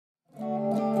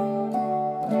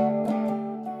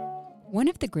One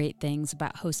of the great things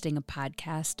about hosting a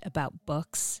podcast about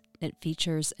books that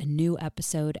features a new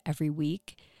episode every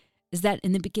week is that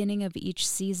in the beginning of each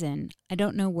season, I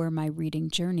don't know where my reading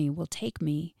journey will take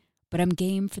me, but I'm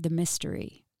game for the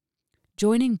mystery.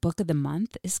 Joining Book of the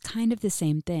Month is kind of the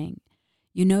same thing.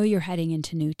 You know you're heading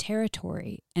into new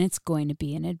territory, and it's going to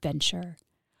be an adventure.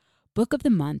 Book of the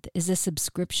Month is a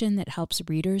subscription that helps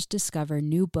readers discover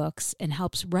new books and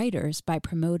helps writers by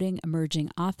promoting emerging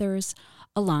authors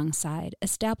alongside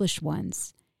established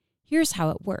ones. Here's how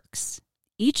it works.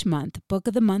 Each month, Book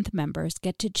of the Month members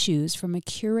get to choose from a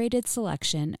curated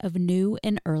selection of new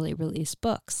and early release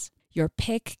books. Your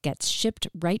pick gets shipped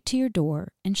right to your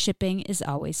door, and shipping is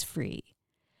always free.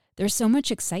 There's so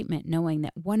much excitement knowing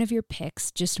that one of your picks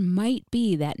just might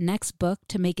be that next book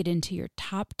to make it into your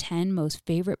top 10 most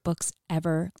favorite books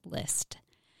ever list.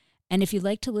 And if you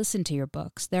like to listen to your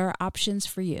books, there are options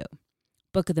for you.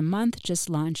 Book of the Month just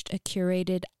launched a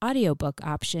curated audiobook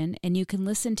option, and you can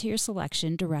listen to your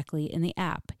selection directly in the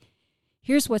app.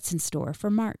 Here's what's in store for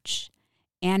March.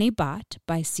 Annie Bot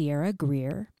by Sierra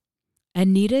Greer,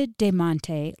 Anita De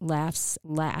Monte Laughs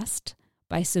Last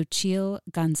by Xochitl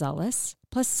Gonzalez,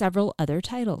 plus several other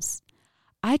titles.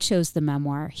 I chose the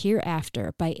memoir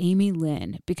Hereafter by Amy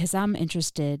Lynn because I'm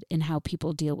interested in how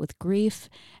people deal with grief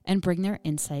and bring their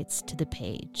insights to the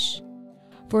page.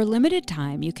 For a limited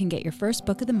time, you can get your first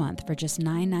book of the month for just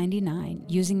 $9.99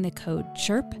 using the code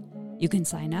CHIRP. You can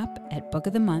sign up at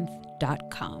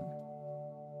bookofthemonth.com.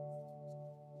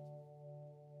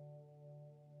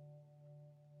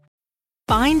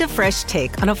 Find a fresh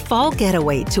take on a fall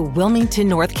getaway to Wilmington,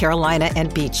 North Carolina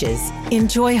and beaches.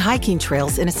 Enjoy hiking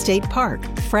trails in a state park,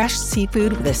 fresh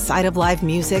seafood with a side of live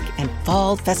music, and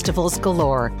fall festivals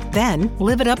galore. Then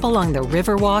live it up along the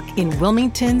Riverwalk in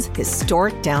Wilmington's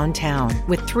historic downtown.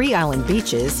 With 3 island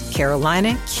beaches,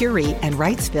 Carolina, Curie, and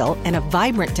Wrightsville, and a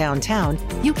vibrant downtown,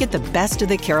 you get the best of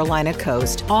the Carolina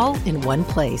coast all in one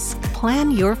place.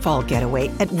 Plan your fall getaway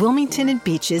at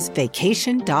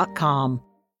WilmingtonandBeachesVacation.com.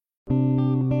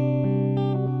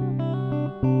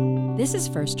 This is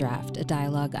First Draft, a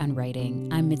dialogue on writing.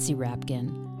 I'm Mitzi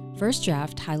Rapkin. First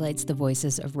Draft highlights the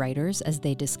voices of writers as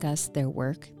they discuss their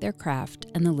work, their craft,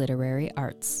 and the literary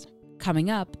arts.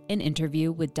 Coming up, an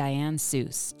interview with Diane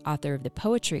Seuss, author of the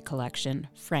poetry collection,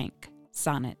 Frank,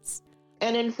 Sonnets.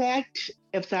 And in fact,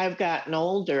 as I've gotten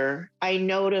older, I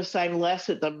notice I'm less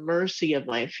at the mercy of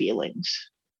my feelings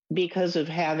because of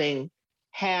having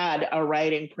had a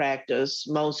writing practice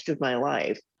most of my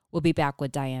life. We'll be back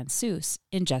with Diane Seuss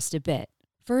in just a bit.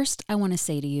 First, I want to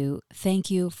say to you, thank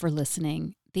you for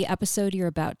listening. The episode you're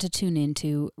about to tune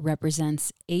into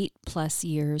represents 8+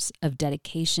 years of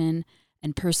dedication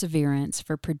and perseverance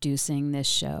for producing this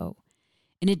show.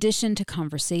 In addition to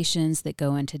conversations that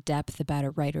go into depth about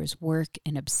a writer's work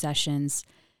and obsessions,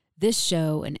 this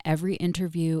show and every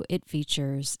interview it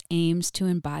features aims to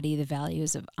embody the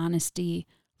values of honesty,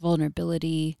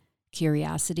 vulnerability,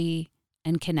 curiosity,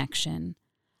 and connection.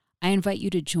 I invite you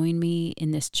to join me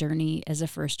in this journey as a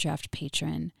First Draft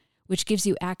patron, which gives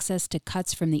you access to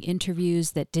cuts from the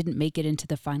interviews that didn't make it into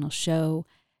the final show,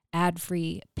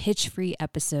 ad-free, pitch-free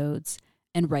episodes,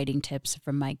 and writing tips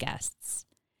from my guests.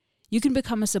 You can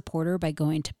become a supporter by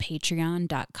going to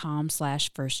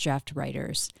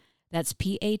patreon.com/firstdraftwriters. That's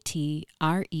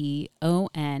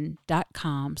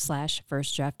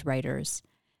patreon.com/firstdraftwriters.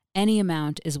 Any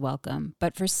amount is welcome,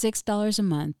 but for $6 a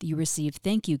month, you receive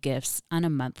thank you gifts on a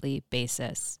monthly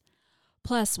basis.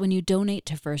 Plus, when you donate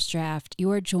to First Draft, you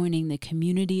are joining the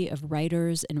community of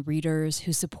writers and readers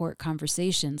who support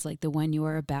conversations like the one you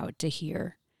are about to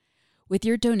hear. With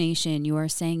your donation, you are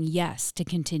saying yes to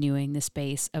continuing the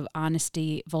space of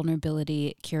honesty,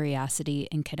 vulnerability, curiosity,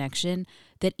 and connection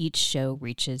that each show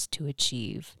reaches to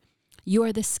achieve. You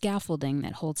are the scaffolding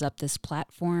that holds up this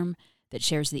platform, that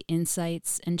shares the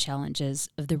insights and challenges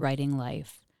of the writing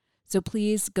life. So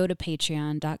please go to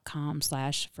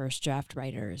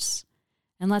patreon.com/firstdraftwriters.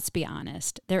 And let's be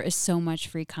honest, there is so much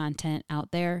free content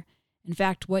out there. In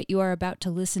fact, what you are about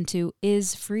to listen to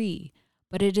is free,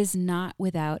 but it is not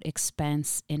without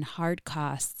expense in hard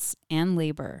costs and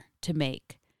labor to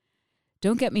make.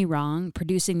 Don't get me wrong,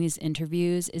 producing these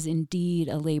interviews is indeed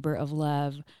a labor of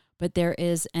love, but there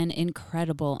is an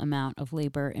incredible amount of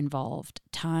labor involved,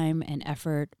 time and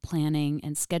effort, planning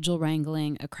and schedule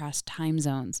wrangling across time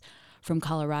zones, from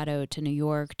Colorado to New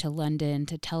York to London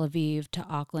to Tel Aviv to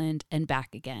Auckland and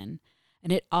back again.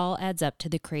 And it all adds up to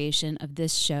the creation of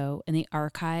this show and the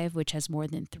archive, which has more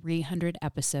than 300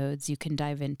 episodes you can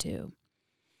dive into.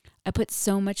 I put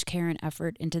so much care and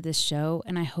effort into this show,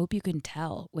 and I hope you can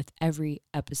tell with every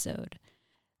episode.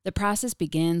 The process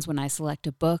begins when I select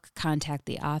a book, contact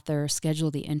the author, schedule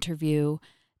the interview.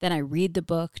 Then I read the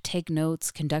book, take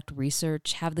notes, conduct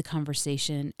research, have the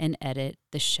conversation, and edit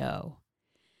the show.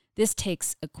 This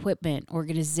takes equipment,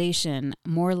 organization,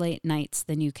 more late nights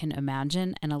than you can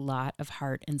imagine, and a lot of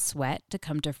heart and sweat to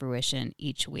come to fruition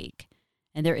each week.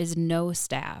 And there is no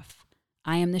staff.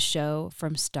 I am the show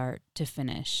from start to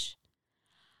finish.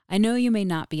 I know you may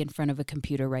not be in front of a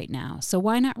computer right now, so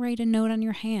why not write a note on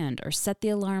your hand or set the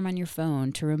alarm on your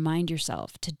phone to remind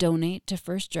yourself to donate to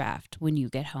First Draft when you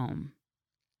get home.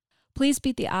 Please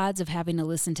beat the odds of having to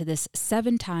listen to this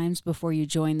 7 times before you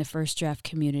join the First Draft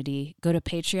community. Go to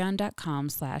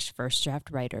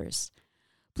patreon.com/firstdraftwriters.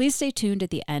 Please stay tuned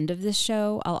at the end of this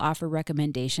show. I'll offer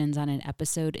recommendations on an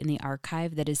episode in the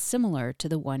archive that is similar to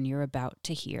the one you're about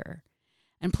to hear.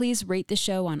 And please rate the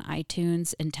show on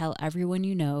iTunes and tell everyone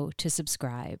you know to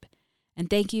subscribe. And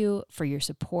thank you for your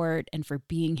support and for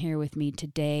being here with me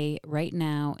today, right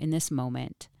now, in this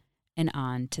moment. And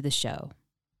on to the show.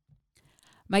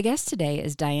 My guest today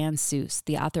is Diane Seuss,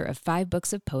 the author of 5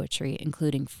 books of poetry,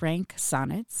 including Frank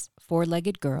Sonnets,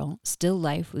 Four-Legged Girl, Still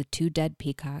Life with 2 Dead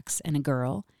Peacocks and a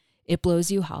Girl, It Blows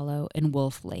You Hollow, and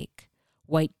Wolf Lake,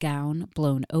 White Gown,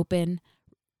 Blown Open,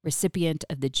 recipient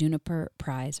of the Juniper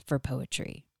Prize for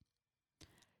Poetry.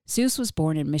 Seuss was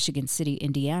born in Michigan City,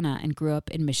 Indiana, and grew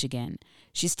up in Michigan.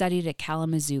 She studied at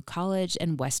Kalamazoo College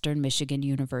and Western Michigan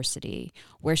University,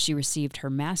 where she received her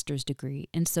master's degree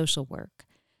in social work.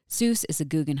 Seuss is a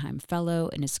Guggenheim Fellow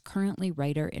and is currently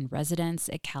writer-in-residence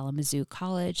at Kalamazoo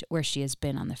College, where she has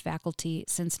been on the faculty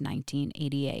since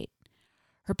 1988.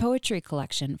 Her poetry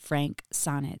collection, Frank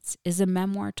Sonnets, is a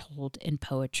memoir told in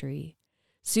poetry.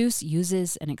 Seuss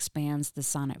uses and expands the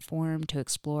sonnet form to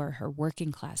explore her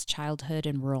working-class childhood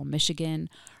in rural Michigan,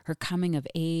 her coming of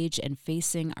age and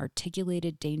facing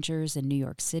articulated dangers in New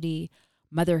York City,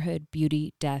 motherhood,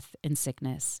 beauty, death, and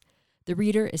sickness. The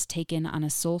reader is taken on a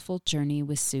soulful journey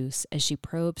with Seuss as she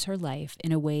probes her life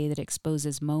in a way that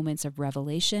exposes moments of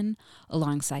revelation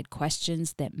alongside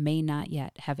questions that may not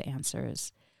yet have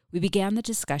answers. We began the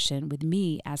discussion with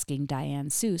me asking Diane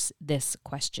Seuss this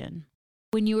question.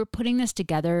 When you were putting this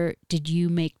together, did you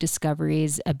make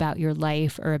discoveries about your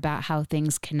life or about how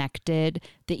things connected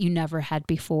that you never had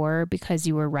before because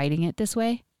you were writing it this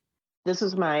way? This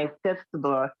is my 5th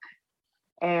book.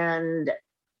 And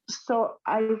so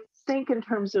I think in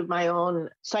terms of my own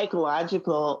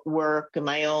psychological work and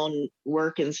my own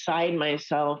work inside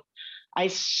myself, I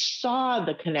saw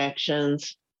the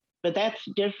connections, but that's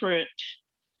different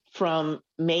from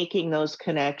making those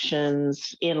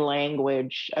connections in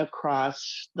language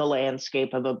across the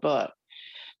landscape of a book.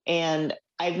 And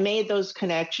I've made those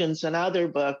connections in other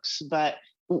books, but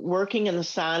working in the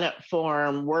sonnet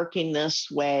form, working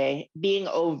this way, being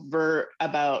overt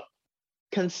about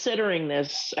considering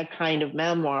this a kind of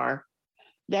memoir,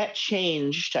 that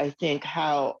changed, I think,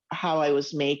 how I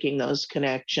was making those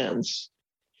connections.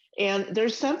 And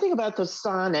there's something about the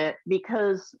sonnet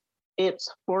because it's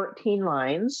 14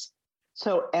 lines.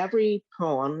 So every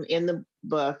poem in the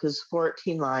book is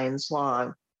 14 lines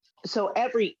long. So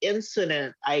every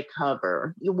incident I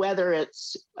cover, whether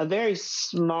it's a very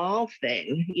small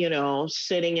thing,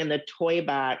 sitting in the toy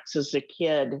box as a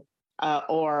kid,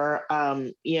 or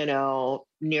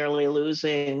nearly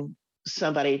losing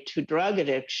somebody to drug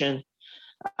addiction,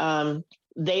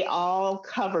 they all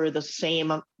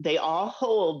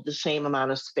hold the same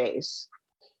amount of space.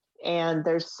 And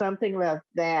there's something about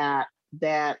that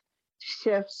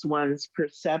shifts one's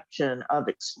perception of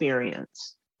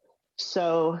experience.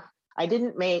 So I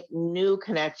didn't make new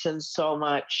connections so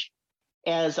much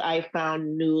as I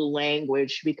found new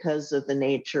language because of the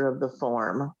nature of the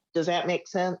form. Does that make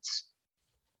sense?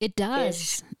 It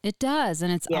does. It does.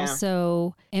 And it's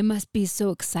also, it must be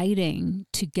so exciting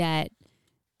to get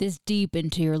this deep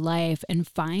into your life and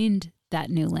find that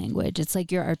new language. It's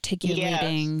like you're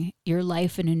articulating your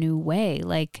life in a new way.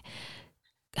 Like,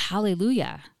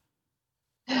 hallelujah.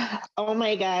 Oh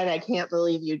my God, I can't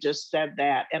believe you just said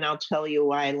that. And I'll tell you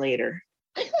why later.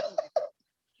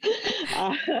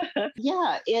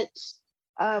 It's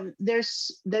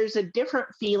there's a different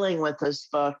feeling with this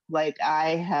book. Like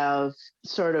I have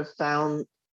sort of found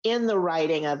in the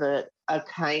writing of it a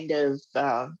kind of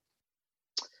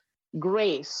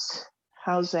grace.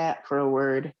 How's that for a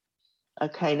word? A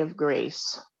kind of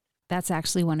grace. That's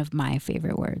actually one of my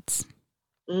favorite words.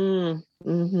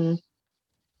 Mm-hmm.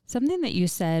 Something that you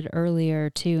said earlier,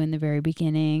 too, in the very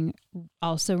beginning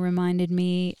also reminded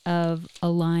me of a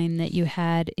line that you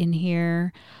had in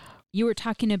here. You were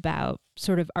talking about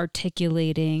sort of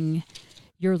articulating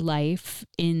your life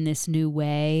in this new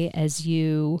way as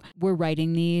you were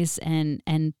writing these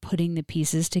and putting the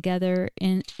pieces together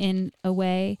in a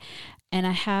way. And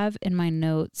I have in my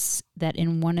notes that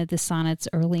in one of the sonnets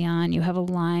early on, you have a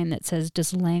line that says,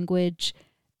 "Does language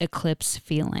eclipse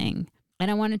feeling?" And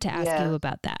I wanted to ask you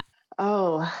about that.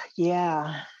 Oh,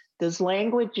 yeah. Does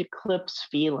language eclipse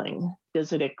feeling?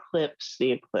 Does it eclipse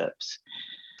the eclipse?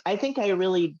 I think I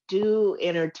really do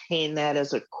entertain that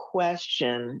as a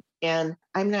question. And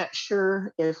I'm not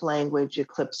sure if language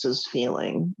eclipses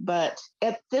feeling. But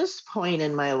at this point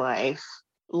in my life,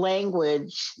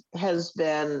 language has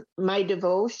been my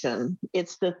devotion.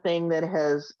 It's the thing that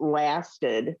has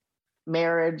lasted.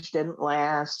 Marriage didn't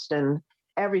last, and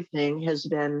everything has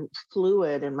been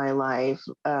fluid in my life,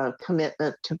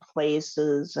 commitment to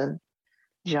places and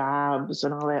jobs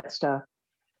and all that stuff.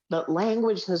 But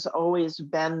language has always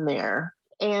been there.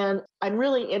 And I'm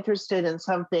really interested in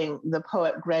something the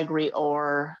poet Gregory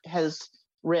Orr has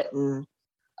written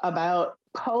about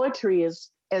poetry as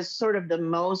sort of the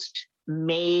most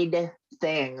made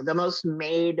thing, the most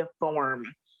made form,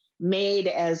 made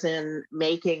as in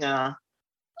making a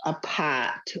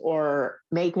pot or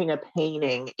making a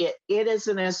painting. It is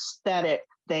an aesthetic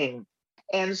thing.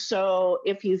 And so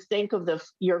if you think of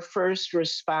your first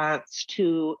response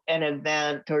to an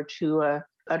event or to a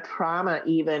trauma,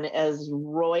 even as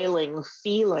roiling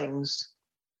feelings,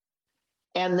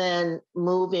 and then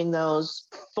moving those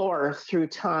forth through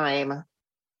time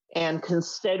and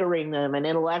considering them and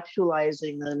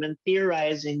intellectualizing them and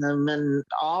theorizing them and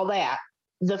all that,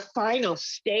 the final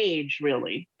stage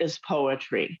really is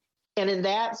poetry. And in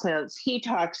that sense, he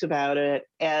talks about it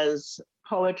as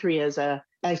poetry as a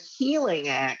healing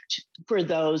act for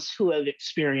those who have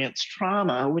experienced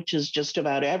trauma, which is just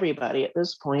about everybody at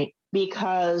this point,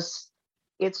 because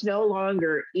it's no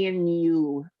longer in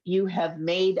you. You have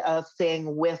made a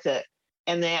thing with it.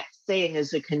 And that thing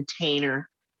is a container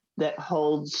that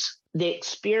holds the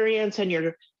experience and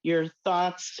your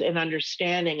thoughts and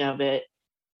understanding of it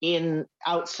in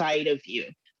outside of you.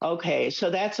 Okay,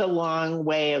 so that's a long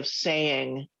way of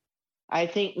saying, I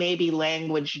think maybe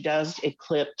language does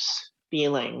eclipse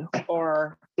feeling,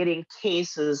 or it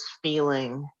encases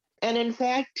feeling. And in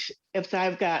fact, if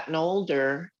I've gotten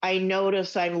older, I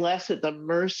notice I'm less at the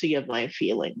mercy of my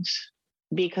feelings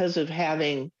because of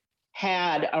having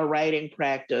had a writing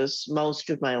practice most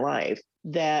of my life,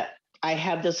 that I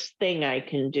have this thing I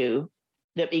can do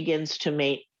that begins to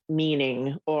make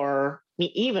meaning or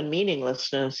even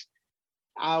meaninglessness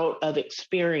out of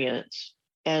experience.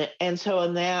 And so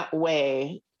in that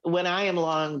way, when I am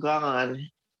long gone,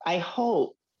 I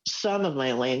hope some of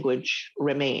my language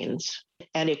remains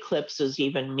and eclipses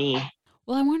even me.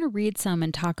 Well, I want to read some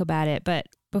and talk about it. But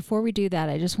before we do that,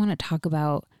 I just want to talk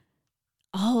about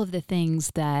all of the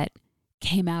things that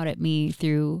came out at me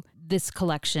through this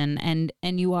collection. And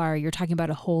you're talking about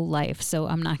a whole life. So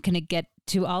I'm not going to get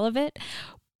to all of it.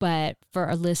 But for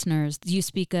our listeners, you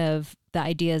speak of the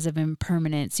ideas of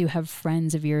impermanence. You have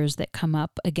friends of yours that come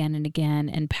up again and again,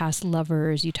 and past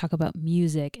lovers. You talk about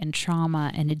music and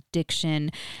trauma and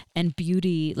addiction and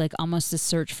beauty, like almost a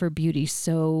search for beauty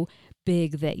so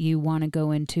big that you want to go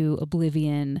into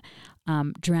oblivion,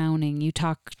 drowning. You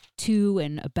talk to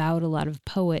and about a lot of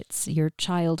poets, your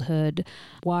childhood.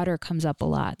 Water comes up a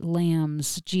lot,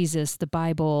 lambs, Jesus, the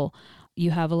Bible.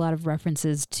 You have a lot of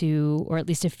references to, or at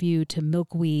least a few, to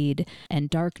milkweed and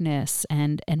darkness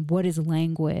and what is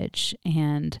language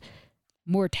and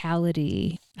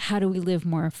mortality. How do we live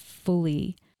more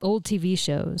fully? Old TV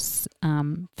shows,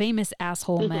 famous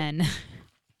asshole men.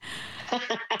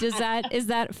 Is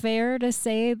that fair to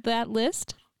say that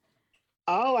list?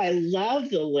 Oh, I love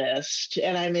the list,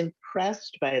 and I'm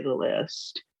impressed by the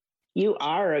list. You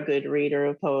are a good reader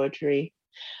of poetry.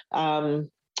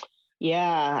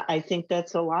 Yeah, I think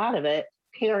that's a lot of it.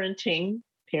 Parenting.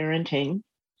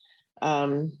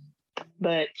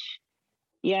 But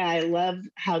yeah, I love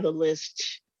how the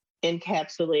list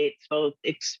encapsulates both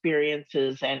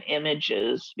experiences and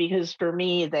images, because for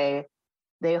me, they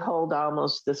hold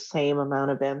almost the same amount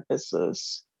of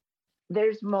emphasis.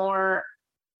 There's more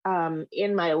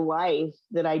in my life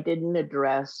that I didn't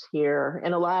address here.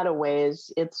 In a lot of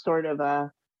ways, it's sort of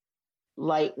a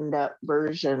lightened up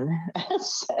version.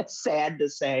 Sad to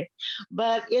say,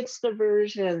 but it's the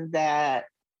version that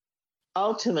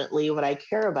ultimately what I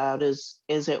care about is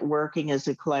it working as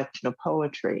a collection of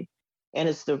poetry. And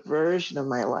it's the version of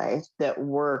my life that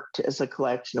worked as a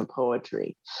collection of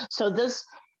poetry. So this,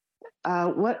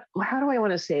 how do I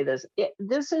want to say this?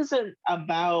 This isn't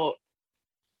about,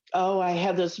 oh, I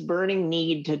have this burning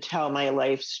need to tell my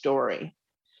life story.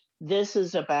 This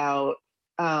is about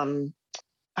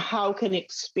how can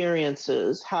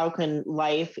experiences, how can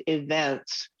life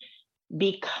events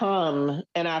become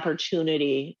an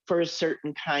opportunity for a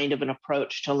certain kind of an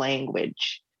approach to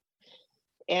language?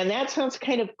 And that sounds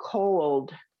kind of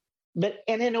cold,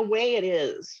 and in a way it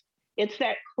is. It's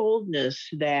that coldness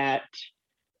that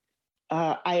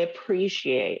I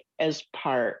appreciate as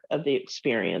part of the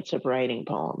experience of writing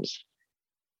poems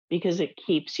because it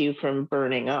keeps you from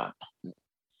burning up.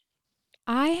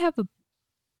 I have a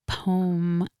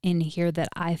poem in here that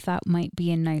I thought might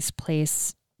be a nice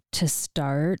place to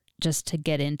start just to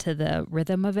get into the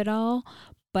rhythm of it all.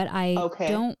 But I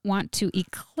don't want to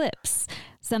eclipse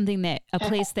a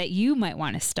place that you might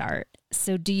want to start.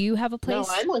 So do you have a place?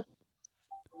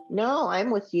 No,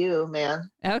 I'm with you, man.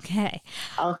 Okay.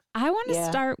 I want to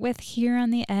start with Here on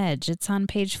the Edge. It's on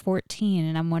page 14,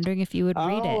 and I'm wondering if you would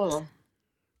read it.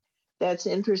 That's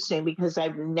interesting because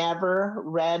I've never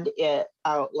read it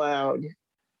out loud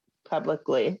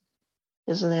publicly.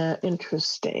 Isn't that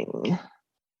interesting?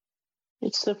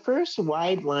 It's the first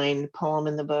wide line poem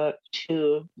in the book,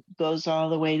 too. Goes all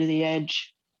the way to the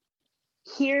edge.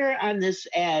 Here on this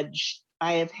edge,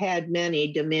 I have had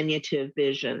many diminutive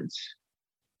visions,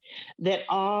 that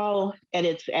all at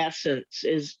its essence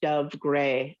is dove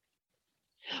gray.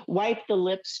 Wipe the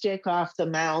lipstick off the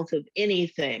mouth of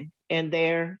anything, and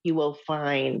there you will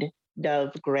find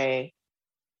dove gray.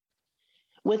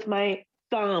 With my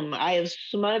thumb, I have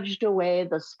smudged away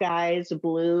the sky's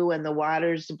blue and the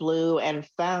water's blue, and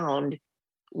found,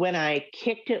 when I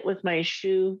kicked it with my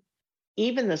shoe,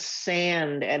 even the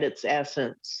sand at its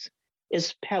essence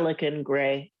is pelican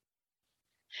gray.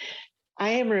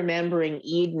 I am remembering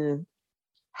Eden,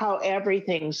 how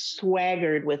everything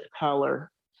swaggered with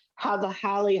color, how the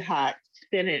hollyhocks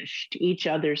finished each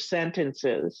other's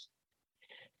sentences,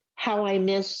 how I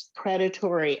missed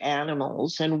predatory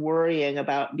animals and worrying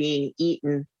about being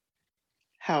eaten,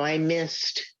 how I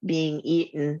missed being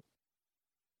eaten,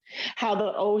 how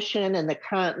the ocean and the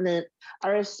continent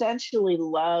are essentially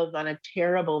love on a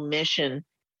terrible mission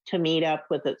to meet up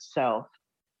with itself,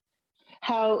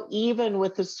 how even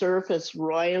with the surface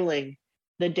roiling,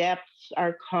 the depths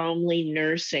are calmly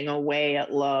nursing away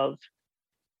at love.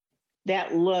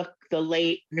 That look the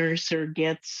late nurser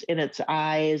gets in its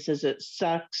eyes as it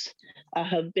sucks a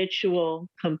habitual,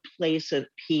 complacent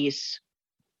peace.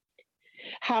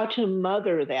 How to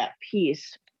mother that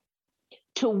peace,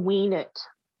 to wean it,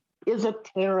 is a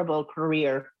terrible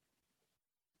career.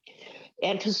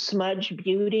 And to smudge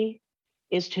beauty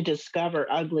is to discover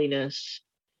ugliness.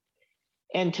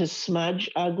 And to smudge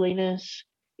ugliness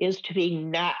is to be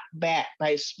knocked back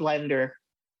by splendor.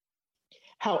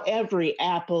 How every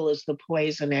apple is the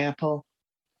poison apple,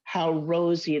 how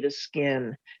rosy the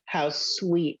skin, how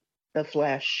sweet the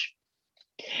flesh.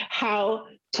 How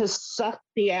to suck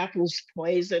the apple's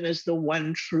poison is the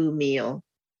one true meal,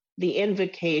 the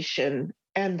invocation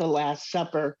and the Last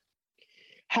Supper.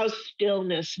 How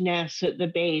stillness nests at the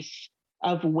base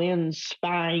of wind's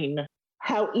spine,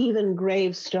 how even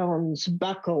gravestones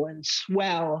buckle and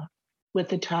swell with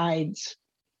the tides.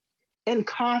 And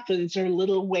coffins are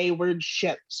little wayward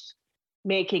ships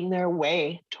making their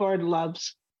way toward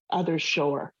love's other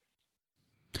shore.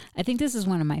 I think this is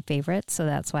one of my favorites, so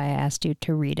that's why I asked you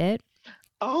to read it.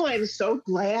 Oh, I'm so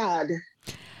glad.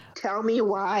 Tell me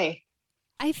why.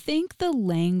 I think the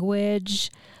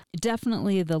language,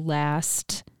 definitely the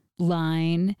last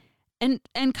line, and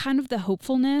kind of the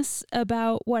hopefulness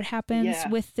about what happens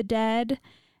with the dead,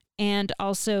 and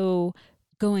also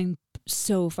going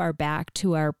so far back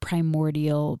to our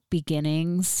primordial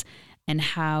beginnings and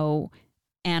how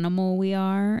animal we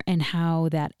are, and how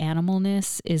that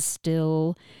animalness is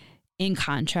still in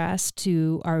contrast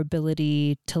to our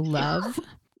ability to love.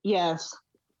 Yes.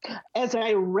 As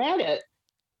I read it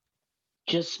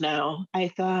just now, I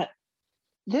thought,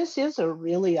 this is a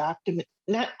really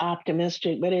not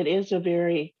optimistic, but it is a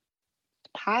very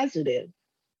positive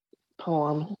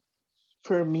poem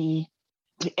for me.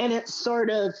 And it's sort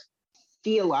of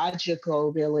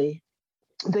theological, really.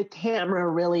 The camera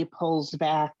really pulls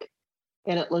back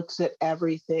and it looks at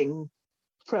everything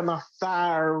from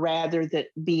afar rather than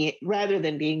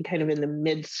being kind of in the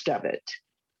midst of it,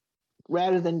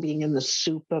 rather than being in the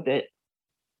soup of it.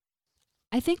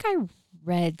 I think I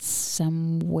read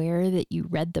somewhere that you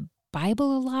read the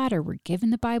Bible a lot, or were given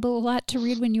the Bible a lot to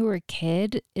read when you were a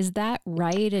kid. Is that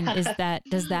right? And does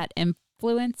that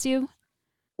influence you?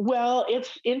 Well,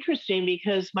 it's interesting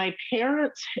because my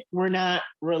parents were not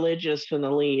religious in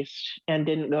the least and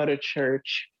didn't go to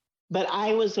church, but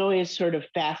I was always sort of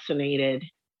fascinated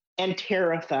and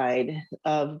terrified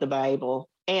of the Bible.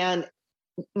 And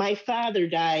my father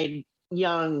died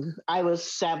young. I was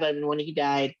 7 when he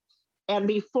died. And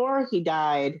before he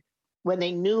died, when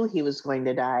they knew he was going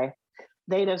to die,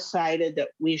 they decided that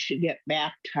we should get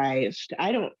baptized.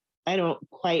 I don't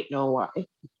quite know why.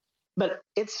 But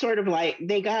it's sort of like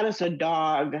they got us a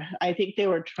dog. I think they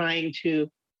were trying to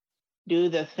do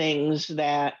the things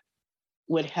that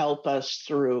would help us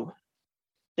through,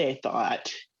 they thought.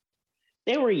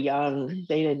 They were young.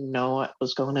 They didn't know what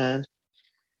was going on.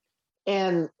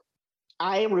 And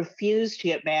I refused to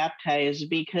get baptized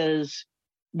because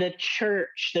the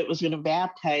church that was going to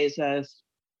baptize us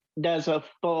does a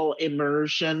full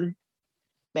immersion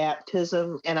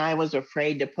baptism, and I was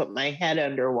afraid to put my head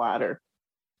underwater.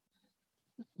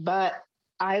 But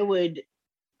I would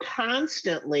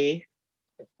constantly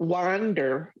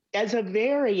wander as a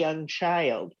very young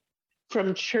child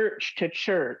from church to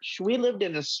church. We lived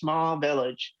in a small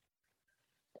village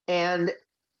and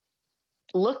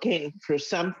looking for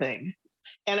something.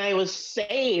 And I was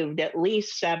saved at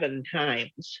least 7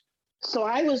 times. So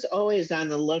I was always on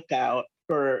the lookout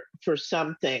for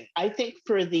something. I think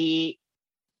for the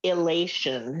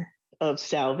elation of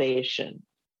salvation,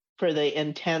 for the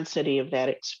intensity of that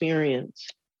experience.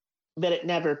 But it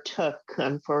never took,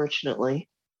 unfortunately,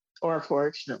 or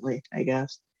fortunately, I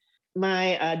guess.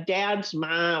 My dad's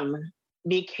mom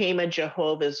became a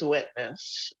Jehovah's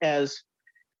Witness as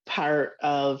part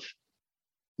of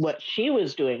what she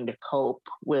was doing to cope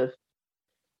with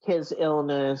his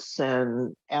illness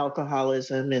and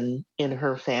alcoholism in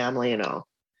her family and all.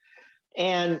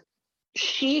 And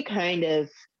she kind of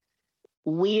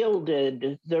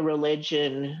wielded the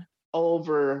religion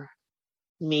over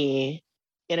me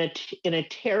in a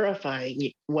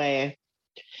terrifying way.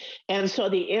 And so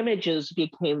the images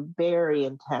became very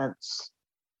intense.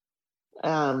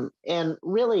 And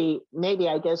really, maybe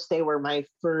I guess they were my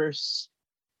first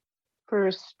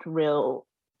real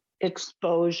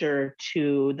exposure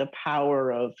to the power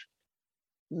of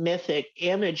mythic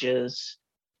images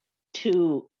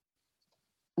to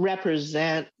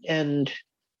represent and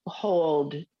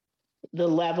hold the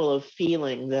level of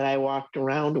feeling that I walked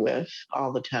around with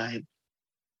all the time.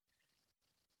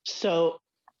 So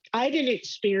I didn't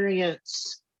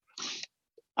experience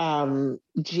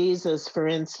Jesus, for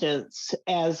instance,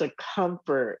 as a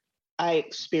comfort. I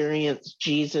experienced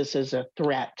Jesus as a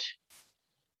threat,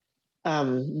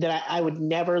 that I would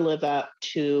never live up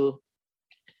to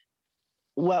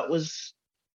what was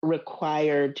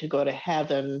required to go to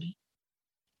heaven.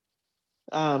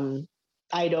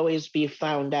 I'd always be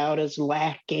found out as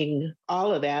lacking,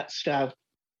 all of that stuff.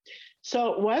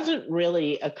 So it wasn't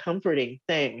really a comforting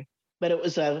thing, but it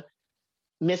was a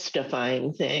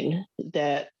mystifying thing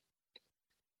that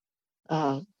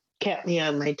kept me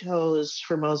on my toes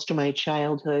for most of my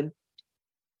childhood.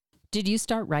 Did you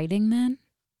start writing then?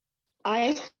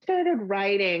 I started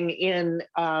writing in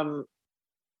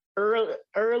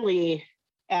early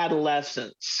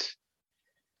adolescence.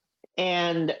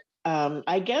 And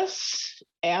I guess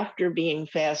after being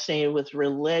fascinated with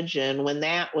religion, when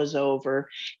that was over,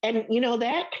 and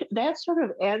that sort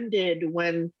of ended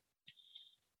when,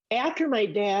 after my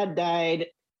dad died,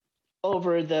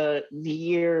 over the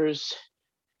years,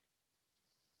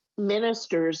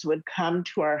 ministers would come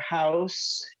to our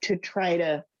house to try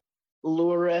to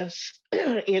lure us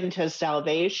into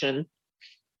salvation.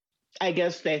 I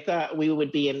guess they thought we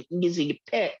would be an easy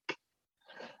pick.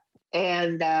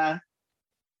 And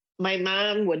my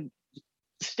mom would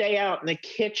stay out in the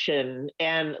kitchen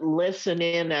and listen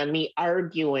in on me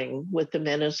arguing with the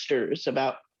ministers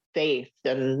about faith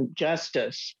and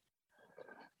justice.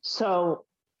 So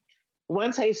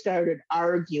once I started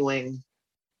arguing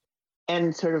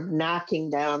and sort of knocking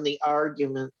down the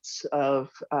arguments of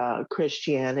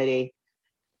Christianity,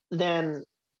 then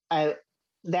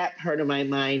that part of my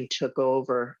mind took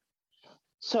over.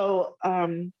 So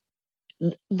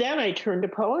then I turned to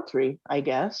poetry, I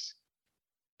guess.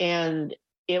 And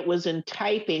it was in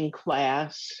typing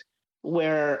class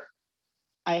where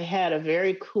I had a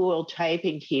very cool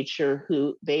typing teacher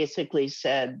who basically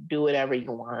said, do whatever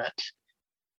you want,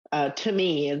 to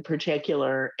me in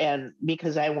particular, and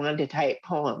because I wanted to type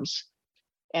poems.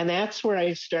 And that's where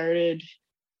I started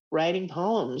writing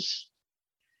poems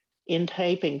in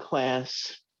typing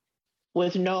class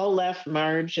with no left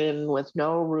margin, with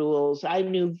no rules. I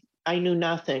knew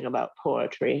nothing about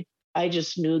poetry. I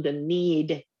just knew the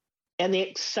need and the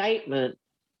excitement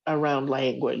around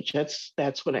language.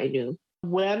 That's what I knew.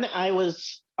 When I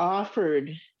was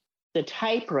offered the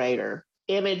typewriter,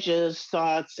 images,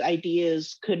 thoughts,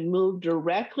 ideas could move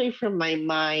directly from my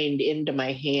mind into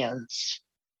my hands.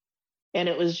 And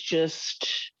it was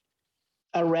just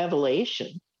a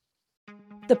revelation.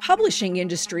 The publishing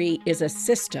industry is a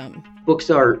system. Books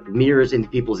are mirrors in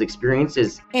people's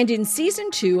experiences. And in season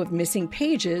 2 of Missing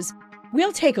Pages,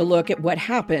 we'll take a look at what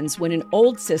happens when an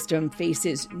old system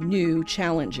faces new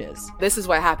challenges. This is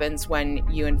what happens when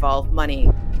you involve money.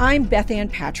 I'm Beth Ann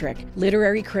Patrick,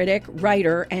 literary critic,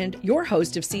 writer, and your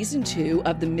host of season 2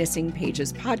 of the Missing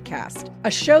Pages podcast, a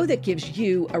show that gives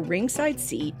you a ringside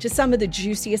seat to some of the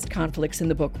juiciest conflicts in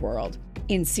the book world.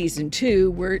 In season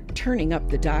 2, we're turning up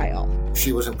the dial.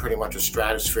 She was in pretty much a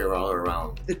stratosphere all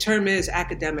around. The term is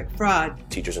academic fraud.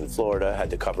 Teachers in Florida had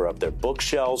to cover up their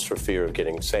bookshelves for fear of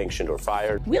getting sanctioned or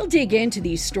fired. We'll dig into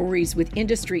these stories with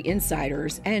industry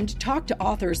insiders and talk to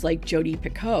authors like Jodi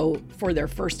Picoult for their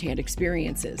firsthand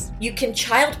experiences. You can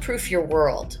child-proof your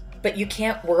world, but you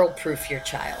can't world-proof your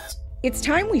child. It's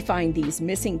time we find these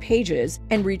missing pages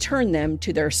and return them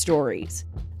to their stories.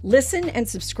 Listen and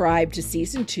subscribe to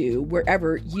season 2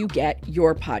 wherever you get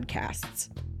your podcasts.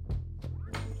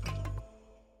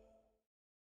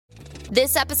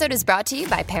 This episode is brought to you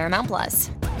by Paramount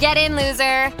Plus. Get in,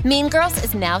 loser! Mean Girls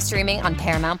is now streaming on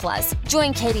Paramount Plus.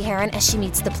 Join Katie Heron as she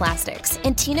meets the plastics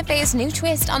in Tina Fey's new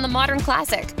twist on the modern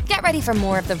classic. Get ready for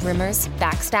more of the rumors,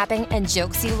 backstabbing, and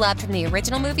jokes you loved from the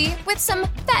original movie with some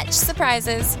fetch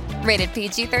surprises. Rated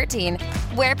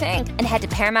PG-13. Wear pink and head to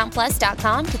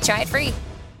ParamountPlus.com to try it free.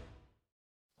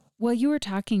 Well, you were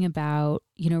talking about,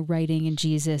 writing in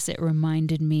Jesus. It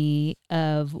reminded me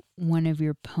of one of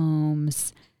your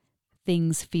poems,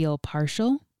 Things Feel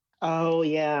Partial. Oh,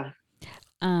 yeah.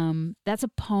 That's a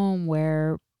poem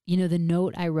where, the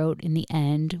note I wrote in the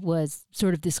end was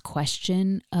sort of this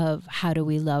question of how do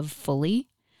we love fully?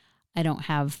 I don't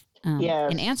have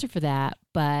an answer for that,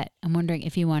 but I'm wondering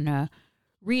if you want to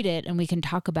read it and we can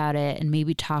talk about it and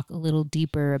maybe talk a little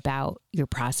deeper about your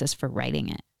process for writing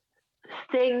it.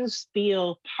 Things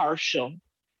feel partial.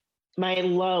 My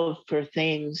love for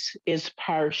things is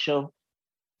partial.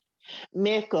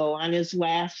 Mikkel on his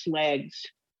last legs,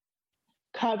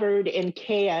 covered in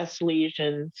chaos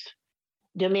lesions,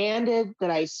 demanded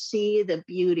that I see the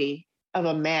beauty of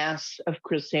a mass of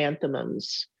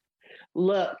chrysanthemums.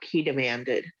 Look, he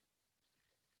demanded.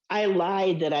 I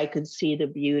lied that I could see the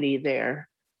beauty there,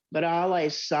 but all I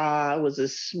saw was a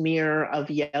smear of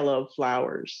yellow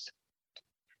flowers.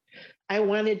 I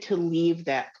wanted to leave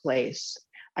that place.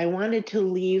 I wanted to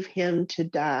leave him to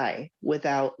die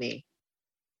without me.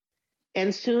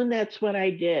 And soon that's what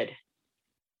I did.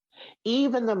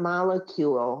 Even the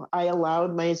molecule I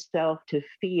allowed myself to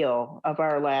feel of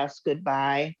our last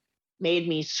goodbye made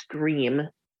me scream.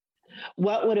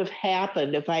 What would have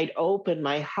happened if I'd opened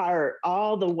my heart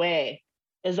all the way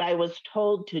as I was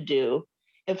told to do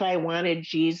if I wanted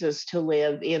Jesus to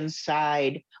live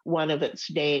inside one of its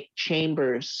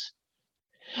chambers?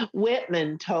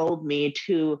 Whitman told me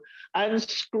to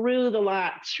unscrew the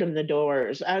locks from the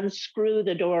doors, unscrew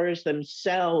the doors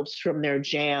themselves from their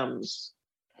jambs.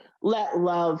 Let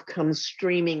love come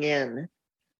streaming in,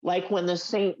 like when the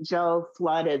St. Joe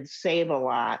flooded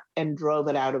Save-A-Lot and drove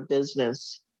it out of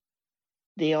business,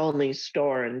 the only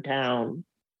store in town.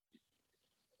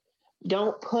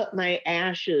 Don't put my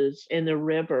ashes in the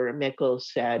river, Mikkel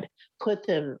said. Put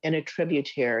them in a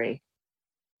tributary.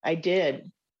 I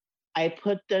did. I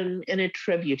put them in a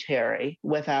tributary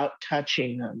without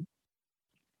touching them.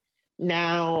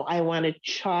 Now I want to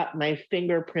chop my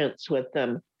fingerprints with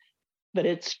them, but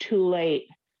it's too late.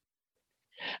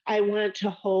 I want to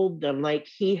hold them like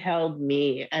he held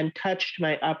me and touched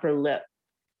my upper lip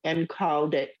and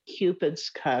called it Cupid's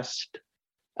cusp,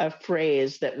 a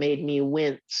phrase that made me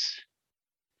wince.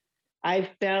 I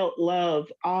felt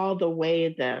love all the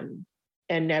way then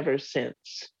and never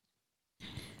since.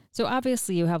 So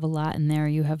obviously you have a lot in there.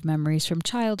 You have memories from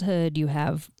childhood. You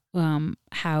have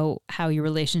how your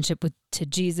relationship to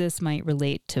Jesus might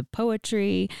relate to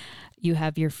poetry. You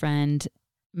have your friend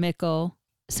Mikkel.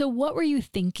 So what were you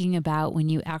thinking about when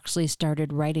you actually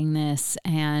started writing this,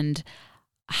 and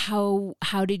how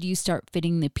did you start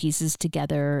fitting the pieces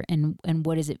together, and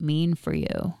what does it mean for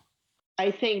you?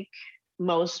 I think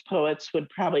most poets would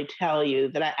probably tell you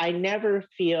that I never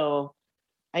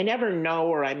know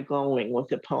where I'm going with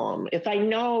the poem. If I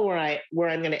know where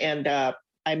I'm going to end up,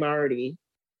 I'm already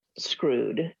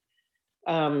screwed,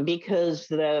 because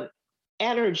the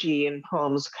energy in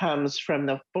poems comes from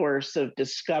the force of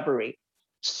discovery.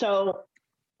 So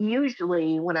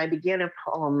usually when I begin a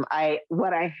poem,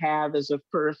 what I have is a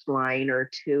first line or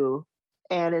two.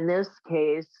 And in this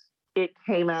case, it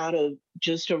came out of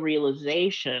just a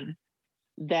realization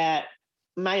that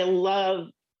my love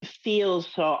feels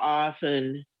so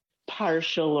often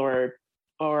partial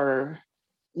or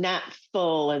not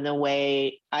full in the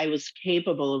way I was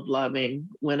capable of loving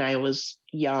when I was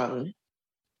young.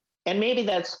 And maybe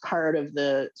that's part of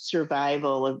the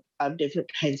survival of different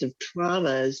kinds of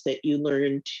traumas, that you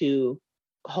learn to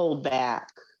hold back.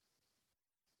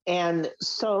 And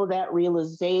so that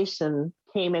realization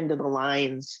came into the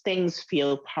lines. Things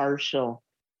feel partial.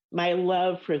 My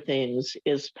love for things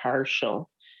is partial.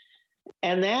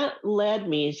 And that led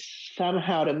me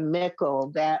somehow to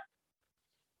Mikkel, that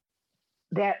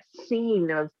scene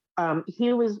of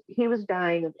he was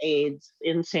dying of AIDS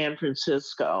in San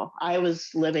Francisco. I was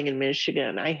living in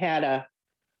Michigan. I had a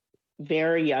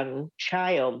very young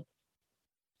child.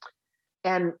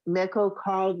 And Mikkel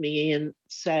called me and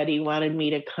said he wanted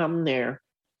me to come there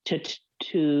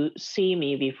to see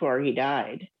me before he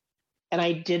died. And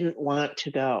I didn't want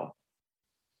to go.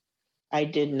 I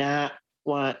did not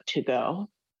want to go.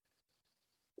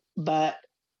 But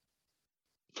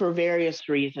for various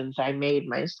reasons, I made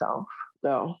myself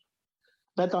go.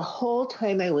 But the whole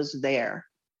time I was there,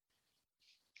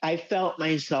 I felt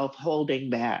myself holding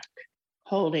back.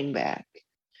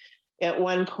 At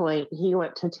one point, he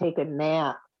went to take a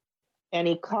nap, and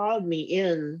he called me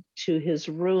in to his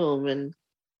room and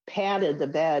patted the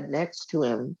bed next to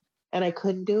him, and I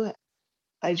couldn't do it.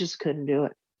 I just couldn't do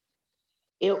it.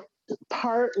 It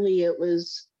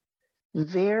was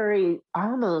very,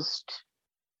 almost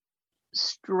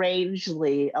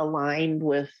strangely aligned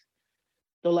with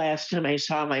the last time I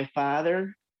saw my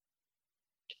father.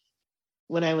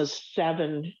 When I was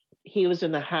 7, he was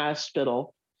in the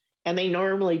hospital, and they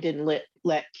normally didn't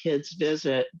let kids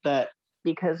visit, but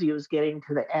because he was getting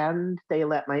to the end, they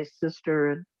let my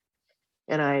sister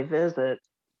and I visit.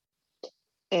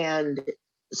 And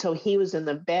so he was in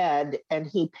the bed, and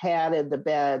he patted the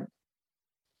bed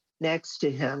next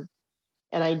to him.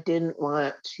 And I didn't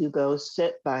want to go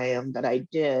sit by him, but I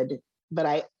did. But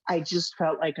I just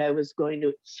felt like I was going to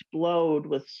explode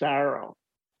with sorrow.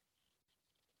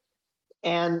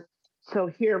 And so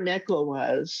here Mikkel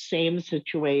was, same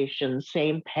situation,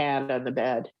 same pat on the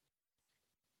bed.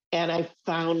 And I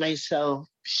found myself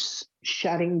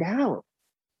shutting down.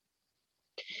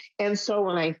 And so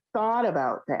when I thought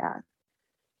about that,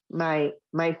 my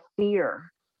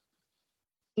fear,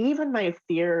 even my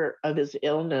fear of his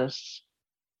illness,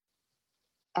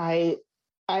 I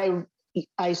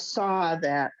saw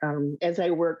that as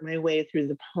I worked my way through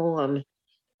the poem,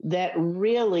 that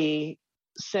really,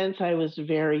 since I was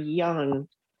very young,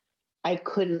 I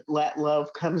couldn't let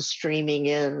love come streaming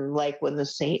in, like when the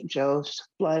St. Joe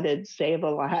flooded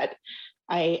Save-A-Lot.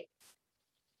 I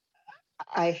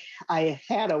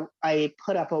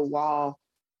put up a wall,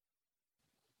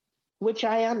 which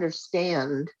I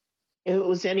understand. If it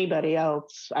was anybody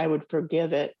else, I would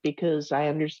forgive it, because I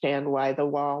understand why the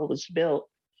wall was built.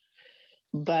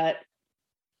 But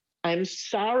I'm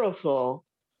sorrowful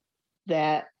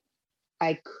that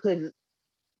I couldn't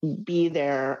be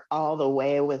there all the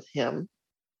way with him.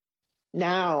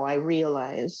 Now I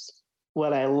realize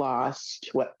what I lost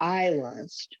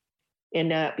in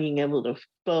not being able to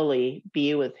fully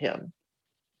be with him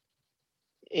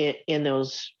in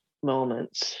those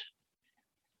moments.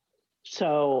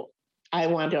 So I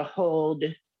want to hold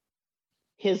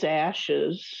his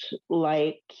ashes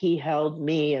like he held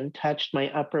me and touched my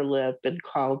upper lip and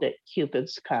called it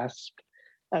Cupid's cusp,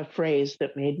 a phrase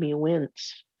that made me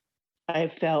wince. I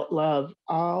felt love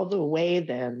all the way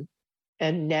then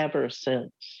and never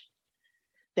since.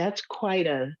 That's quite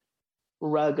a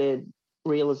rugged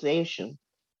realization.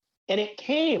 And it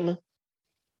came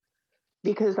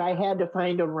because I had to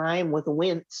find a rhyme with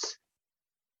wince.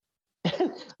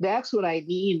 That's what I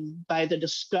mean by the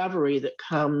discovery that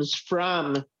comes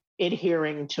from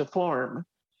adhering to form.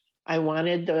 I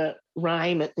wanted the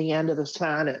rhyme at the end of the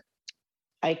sonnet.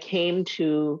 I came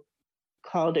to,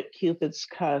 called it Cupid's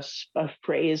cusp, a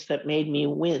phrase that made me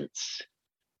wince.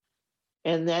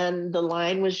 And then the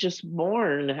line was just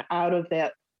born out of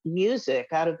that music,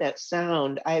 out of that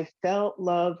sound. I felt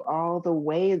love all the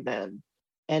way then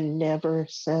and never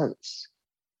since.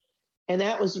 And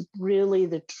that was really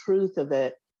the truth of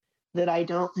it, that I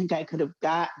don't think I could have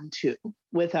gotten to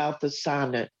without the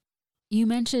sonnet. You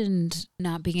mentioned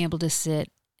not being able to sit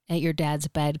at your dad's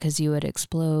bed because you would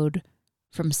explode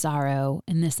from sorrow,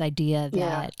 and this idea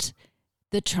that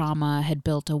the trauma had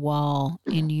built a wall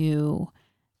in you.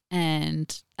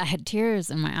 And I had tears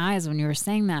in my eyes when you were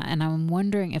saying that. And I'm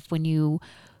wondering if when you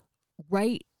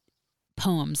write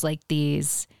poems like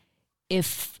these,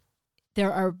 if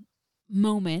there are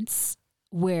moments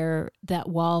where that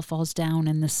wall falls down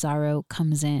and the sorrow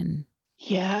comes in.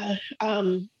 Yeah,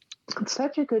 it's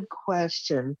such a good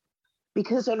question,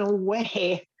 because in a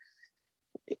way,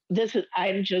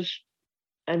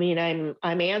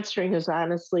 I'm answering as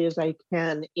honestly as I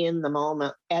can in the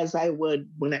moment, as I would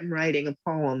when I'm writing a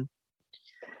poem.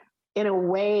 in a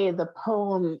way, the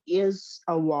poem is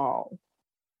a wall.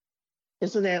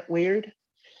 Isn't that weird?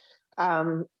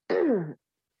 Um,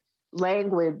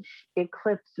 language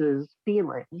eclipses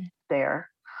feeling there.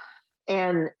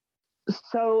 And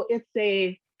so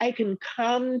I can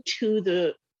come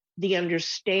to the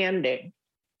understanding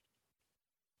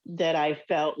that I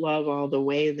felt love all the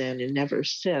way then and never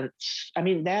since. I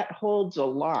mean, that holds a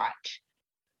lot.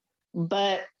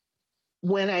 But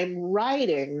when I'm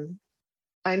writing,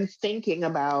 I'm thinking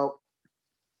about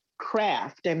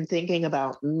craft. I'm thinking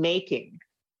about making.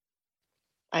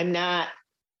 I'm not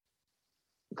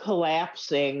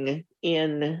collapsing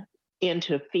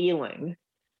into feeling,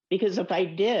 because if I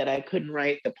did, I couldn't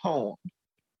write the poem.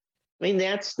 I mean,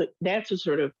 that's a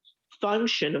sort of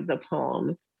function of the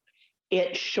poem.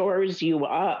 It shores you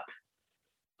up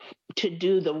to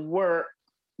do the work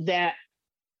that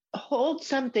holds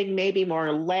something maybe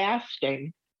more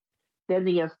lasting than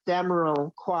the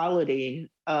ephemeral quality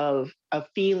of a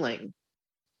feeling.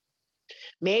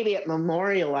 Maybe it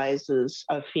memorializes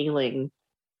a feeling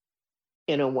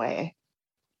in a way.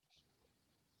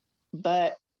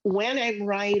 But when I'm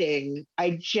writing,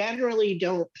 I generally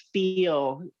don't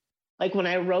feel like when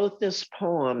I wrote this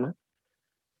poem,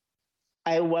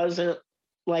 I wasn't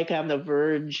like on the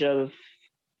verge of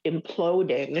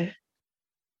imploding.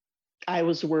 I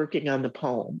was working on the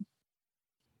poem.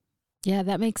 Yeah,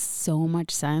 that makes so much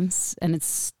sense. And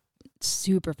it's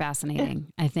super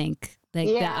fascinating, I think. Like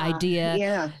the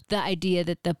idea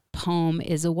that the poem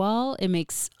is a wall, it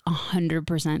makes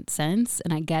 100% sense.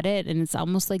 And I get it. And it's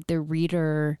almost like the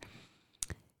reader,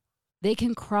 they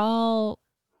can crawl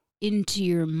into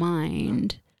your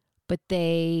mind, but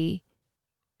it's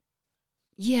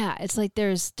like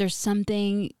there's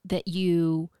something that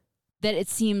it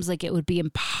seems like it would be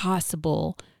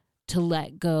impossible to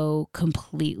let go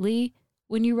completely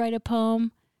when you write a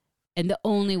poem. And the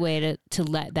only way to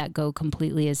let that go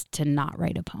completely is to not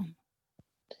write a poem.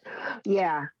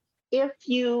 Yeah. If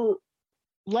you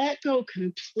let go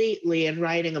completely in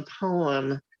writing a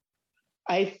poem,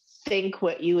 I think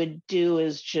what you would do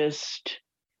is just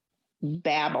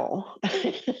babble,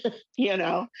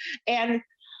 And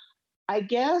I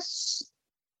guess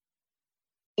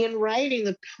in writing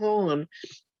a poem,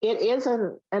 it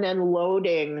isn't an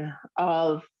unloading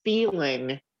of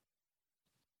feeling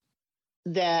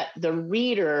that the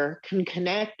reader can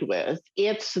connect with.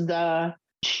 It's the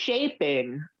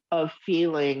shaping of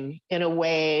feeling in a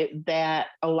way that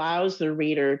allows the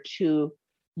reader to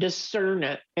discern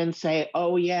it and say,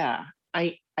 oh yeah,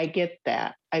 I get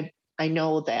that. I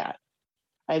know that.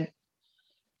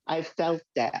 I've felt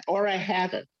that, or I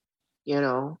haven't,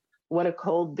 what a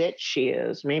cold bitch she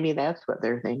is. Maybe that's what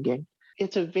they're thinking.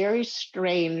 It's a very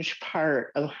strange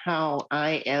part of how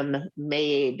I am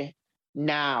made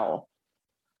now.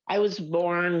 I was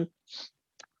born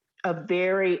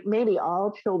maybe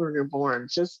all children are born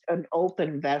just an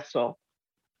open vessel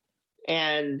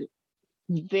and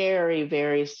very,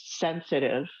 very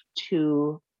sensitive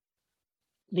to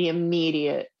the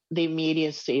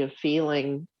immediacy of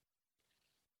feeling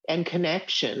and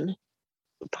connection.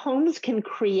 Poems can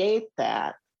create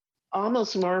that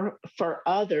almost more for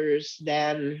others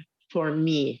than for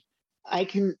me.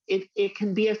 It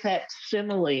can be a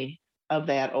facsimile of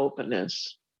that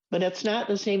openness, but it's not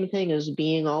the same thing as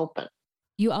being open.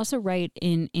 You also write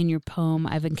in your poem,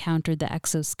 I've encountered the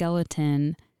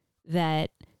exoskeleton, that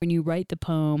when you write the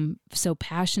poem so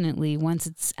passionately, once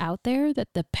it's out there,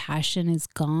 that the passion is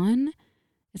gone.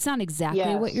 It's not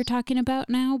exactly what you're talking about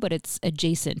now, but it's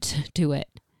adjacent to it.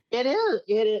 It is.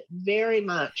 It is very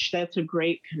much. That's a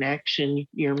great connection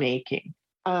you're making.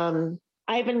 I've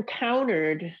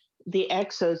encountered the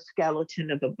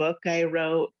exoskeleton of a book I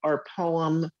wrote, or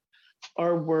poem,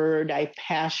 or word I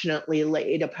passionately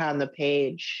laid upon the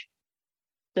page.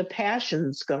 The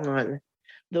passion's gone.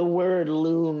 The word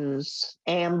looms,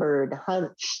 ambered,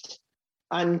 hunched,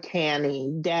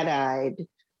 uncanny, dead-eyed,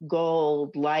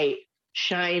 gold light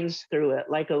shines through it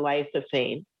like a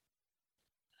lithophane.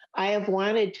 I have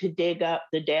wanted to dig up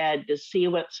the dead to see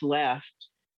what's left.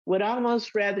 Would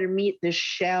almost rather meet the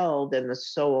shell than the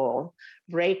soul,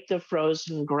 break the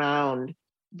frozen ground,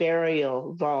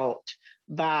 burial, vault,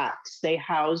 box they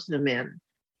house them in,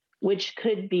 which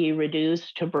could be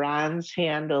reduced to bronze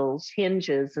handles,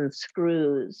 hinges, and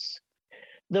screws.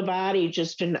 The body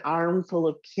just an armful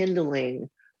of kindling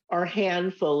or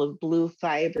handful of blue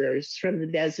fibers from the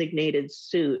designated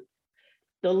suit.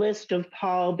 The list of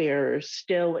pallbearers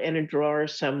still in a drawer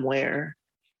somewhere,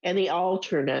 and the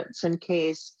alternates in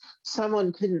case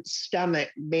someone couldn't stomach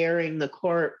bearing the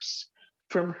corpse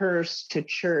from hearse to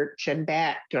church and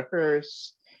back to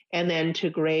hearse and then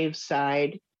to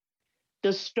graveside.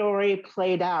 the story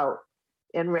played out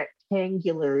in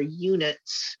rectangular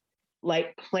units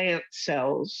like plant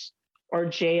cells or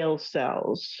jail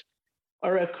cells,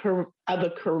 or of a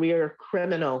career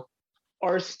criminal,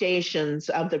 or stations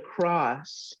of the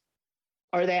cross,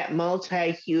 or that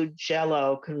multi-hued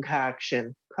Jell-O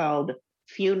concoction called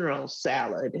funeral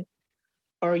salad,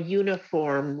 or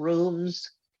uniform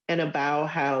rooms in a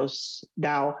Bauhaus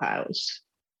dollhouse.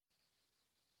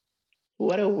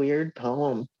 What a weird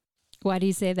poem. Why do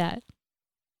you say that?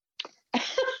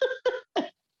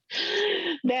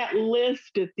 That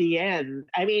list at the end.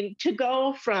 I mean, to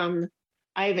go from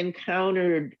I've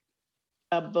encountered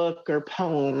a book or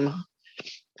poem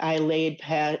I laid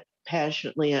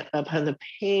passionately upon the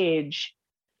page,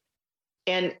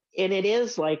 and it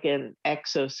is like an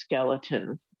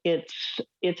exoskeleton. It's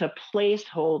a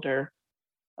placeholder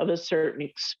of a certain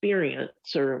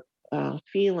experience or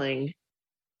feeling.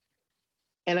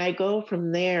 And I go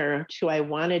from there to I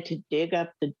wanted to dig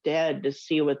up the dead to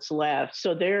see what's left.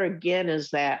 So there again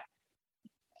is that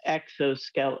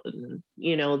exoskeleton,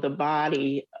 the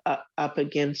body up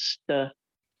against the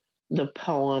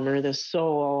poem or the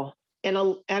soul. And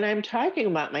I'm talking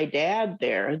about my dad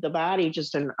there, the body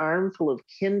just an armful of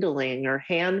kindling or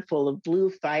handful of blue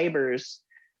fibers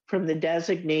from the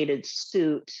designated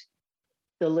suit,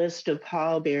 the list of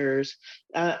pallbearers.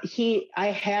 I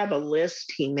have a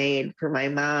list he made for my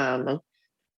mom.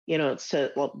 It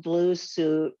said, blue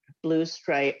suit, blue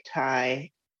striped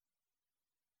tie,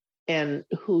 and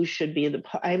who should be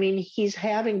he's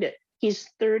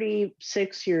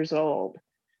 36 years old,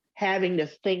 having to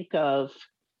think of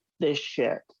this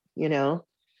shit, And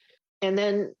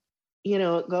then,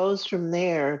 it goes from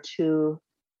there to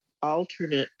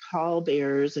alternate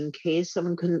pallbearers in case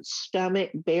someone couldn't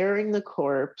stomach bearing the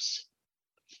corpse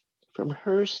from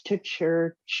hearse to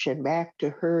church and back to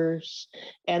hearse.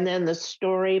 And then the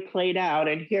story played out.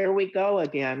 And here we go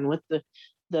again with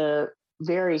the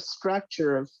very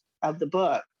structure of the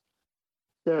book,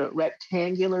 the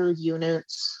rectangular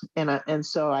units. And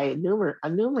so I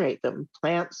enumerate them: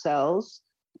 plant cells,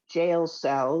 jail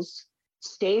cells,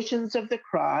 stations of the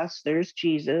cross, there's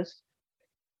Jesus,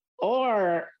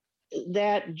 or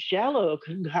that Jell-O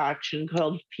concoction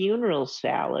called funeral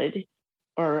salad,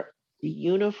 or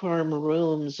uniform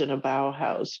rooms in a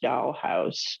Bauhaus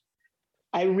dollhouse.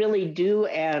 I really do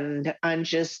end on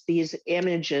just these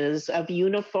images of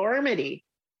uniformity,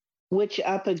 which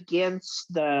up against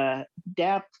the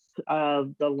depth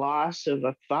of the loss of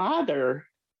a father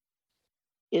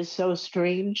is so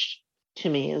strange to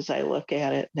me as I look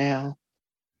at it now.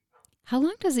 How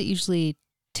long does it usually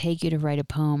take you to write a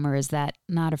poem, or is that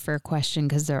not a fair question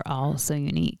because they're all so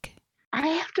unique? I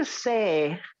have to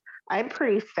say, I'm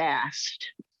pretty fast.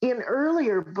 In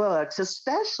earlier books,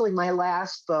 especially my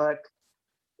last book,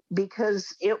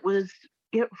 because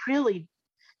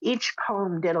each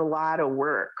poem did a lot of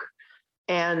work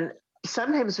and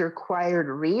sometimes required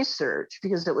research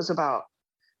because it was about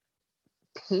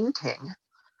painting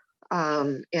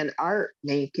and art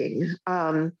making.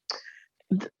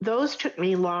 Those took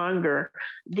me longer.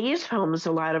 These poems,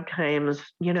 a lot of times,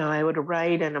 I would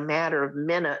write in a matter of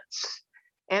minutes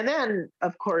and then,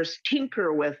 of course,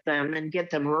 tinker with them and get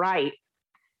them right.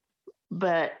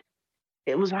 But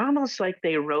it was almost like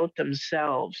they wrote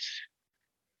themselves.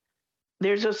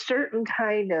 There's a certain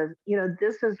kind of,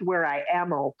 this is where I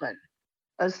am open,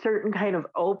 a certain kind of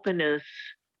openness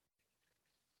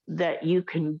that you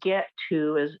can get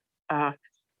to as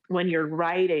when you're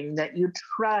writing, that you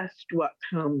trust what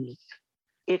comes.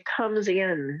 It comes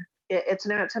in. It's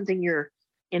not something you're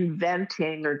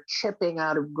inventing or chipping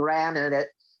out of granite.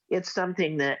 It's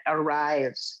something that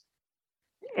arrives,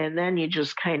 and then you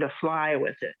just kind of fly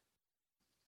with it.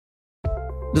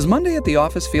 Does Monday at the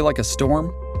office feel like a storm?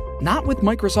 Not with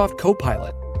Microsoft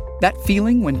Copilot. That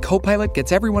feeling when Copilot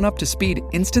gets everyone up to speed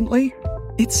instantly?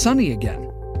 It's sunny again.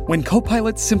 When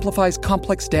Copilot simplifies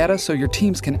complex data so your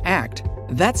teams can act,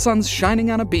 that sun's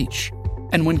shining on a beach.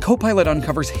 And when Copilot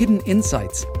uncovers hidden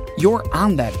insights, you're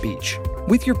on that beach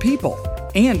with your people,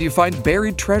 and you find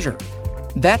buried treasure.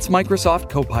 That's Microsoft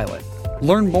Copilot.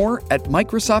 Learn more at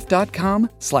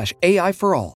Microsoft.com/AI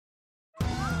for all.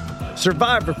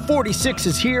 Survivor 46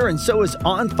 is here, and so is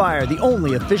On Fire, the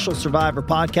only official Survivor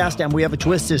podcast, and we have a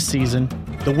twist this season.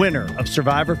 The winner of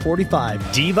Survivor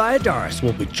 45, Dee Valladares,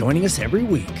 will be joining us every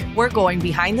week. We're going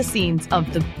behind the scenes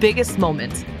of the biggest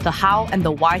moments, the how and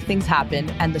the why things happen,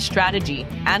 and the strategy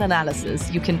and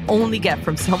analysis you can only get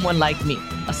from someone like me,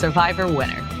 a Survivor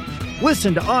winner.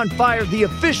 Listen to On Fire, the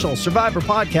official Survivor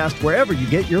podcast, wherever you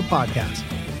get your podcasts.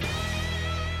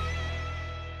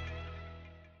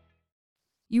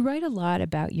 You write a lot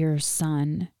about your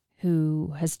son,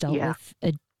 who has dealt with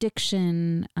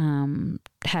addiction,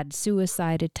 had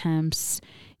suicide attempts.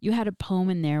 You had a poem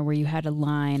in there where you had a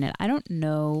line, and I don't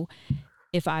know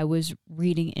if I was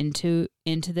reading into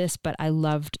this, but I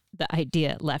loved the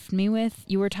idea it left me with.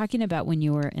 You were talking about when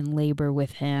you were in labor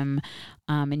with him,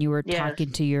 and you were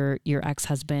talking to your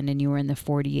ex-husband, and you were in the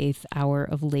 48th hour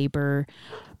of labor.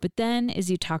 But then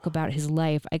as you talk about his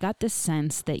life, I got this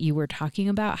sense that you were talking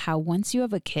about how once you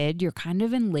have a kid, you're kind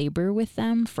of in labor with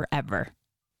them forever.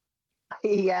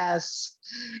 Yes.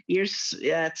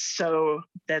 That's so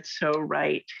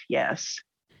right. Yes.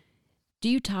 Do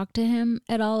you talk to him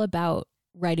at all about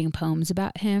writing poems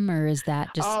about him, or is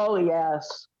that just... Oh,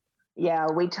 yes. Yeah,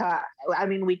 we talk. I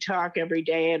mean, we talk every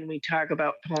day, and we talk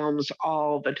about poems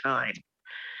all the time.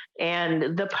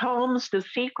 And the poems, the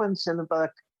sequence in the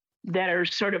book that are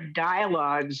sort of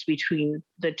dialogues between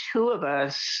the two of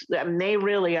us, I mean, they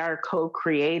really are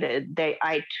co-created.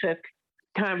 I took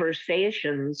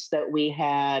conversations that we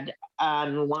had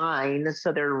online,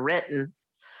 so they're written,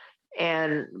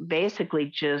 and basically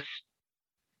just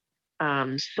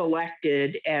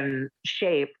selected and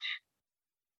shaped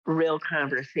real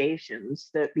conversations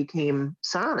that became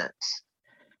sonnets.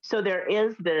 So there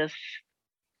is this,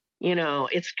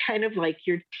 it's kind of like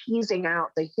you're teasing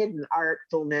out the hidden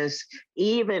artfulness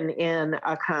even in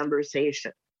a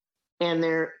conversation. And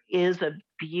there is a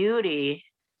beauty,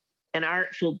 an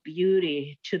artful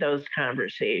beauty to those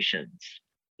conversations.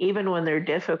 Even when they're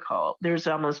difficult, there's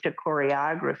almost a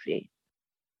choreography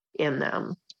in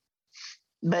them.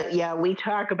 But yeah, we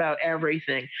talk about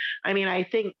everything. I mean, I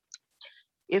think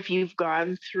if you've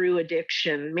gone through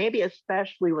addiction, maybe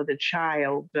especially with a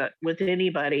child, but with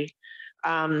anybody,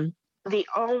 the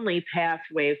only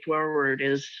pathway forward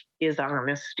is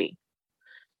honesty.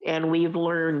 And we've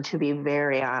learned to be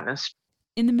very honest.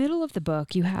 In the middle of the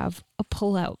book, you have a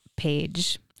pull-out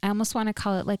page. I almost want to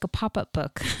call it like a pop-up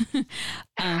book.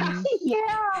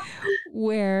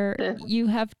 Where you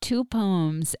have two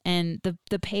poems, and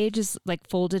the page is like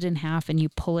folded in half, and you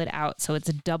pull it out. So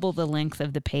it's double the length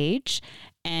of the page.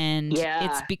 And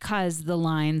it's because the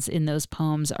lines in those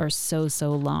poems are so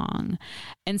long.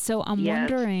 And so I'm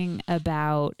wondering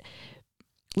about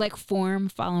like form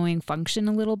following function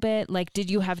a little bit. Like, did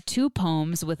you have two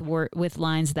poems with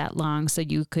lines that long so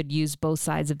you could use both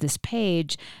sides of this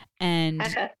page? And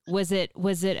was it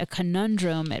a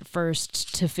conundrum at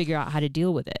first to figure out how to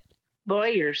deal with it? Boy,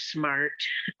 you're smart.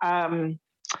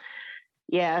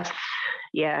 Yes.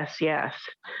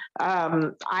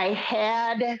 I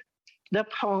had the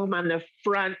poem on the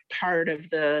front part of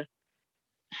the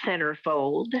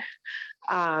centerfold.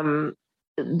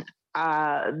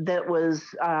 That was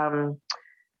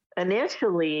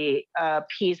initially a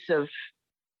piece of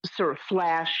sort of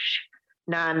flash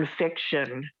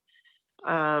nonfiction,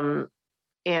 and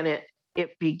it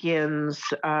begins.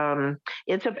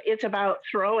 It's about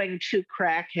throwing two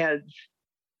crackheads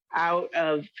out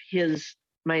of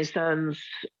my son's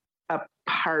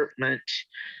apartment,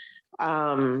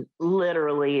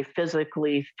 literally,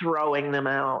 physically throwing them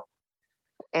out,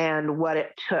 and what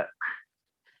it took.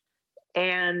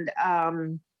 And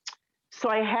so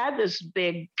I had this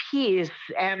big piece,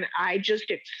 and I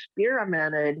just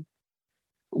experimented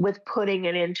with putting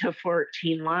it into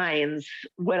 14 lines,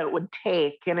 what it would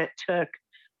take. And it took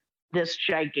this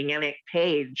gigantic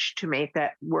page to make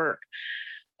that work.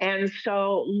 And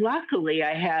so luckily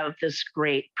I have this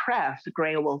great press,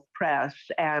 Grey Wolf Press,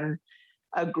 and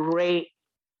a great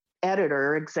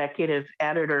editor, executive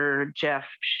editor, Jeff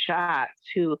Schatz,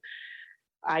 who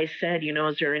I said,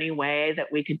 is there any way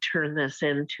that we could turn this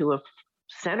into a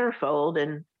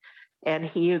centerfold? And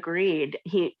he agreed.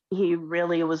 He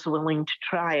really was willing to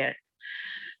try it.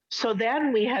 So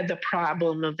then we had the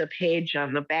problem of the page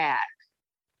on the back.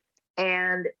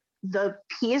 And the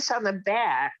piece on the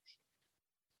back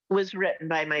was written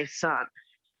by my son.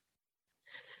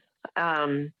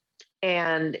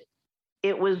 And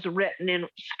it was written in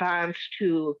response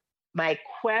to my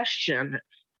question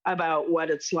about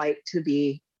what it's like to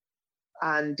be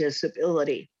on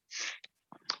disability.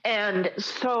 And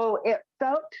so it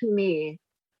felt to me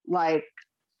like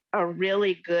a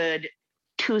really good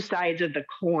two sides of the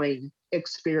coin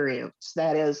experience.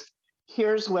 That is,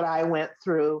 here's what I went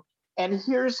through, and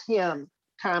here's him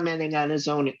commenting on his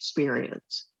own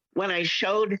experience. When I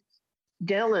showed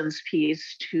Dylan's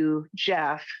piece to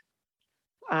Jeff,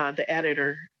 the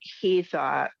editor, he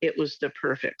thought it was the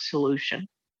perfect solution.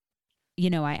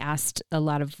 I asked a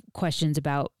lot of questions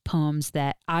about poems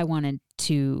that I wanted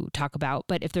to talk about,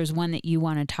 but if there's one that you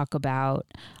want to talk about,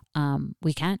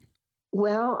 we can.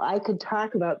 Well, I could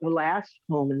talk about the last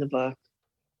poem in the book.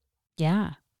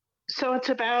 Yeah. So it's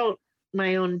about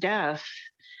my own death.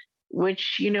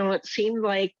 which, it seemed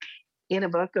like in a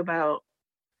book about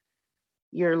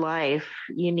your life,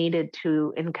 you needed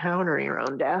to encounter your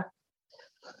own death.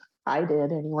 I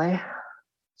did anyway.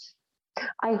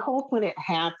 I hope when it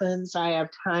happens, I have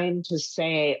time to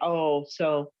say, oh,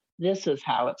 so this is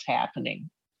how it's happening.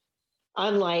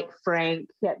 Unlike Frank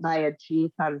hit by a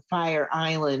Jeep on Fire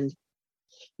Island,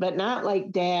 but not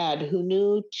like Dad, who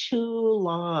knew too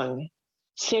long,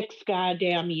 6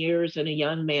 goddamn years in a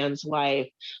young man's life,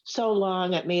 so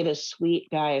long it made a sweet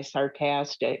guy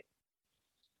sarcastic.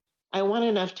 I want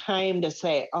enough time to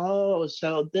say, oh,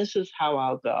 so this is how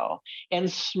I'll go,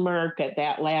 and smirk at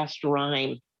that last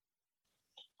rhyme.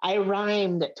 I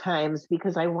rhymed at times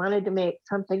because I wanted to make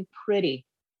something pretty,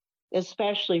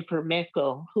 especially for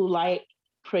Mikkel, who liked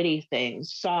pretty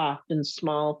things, soft and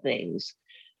small things,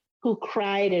 who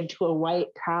cried into a white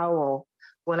towel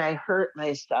when I hurt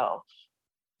myself.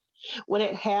 When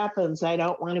it happens, I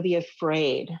don't want to be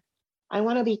afraid. I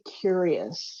want to be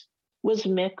curious. Was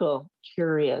Mikkel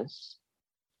curious?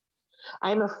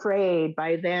 I'm afraid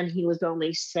by then he was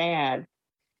only sad.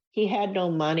 He had no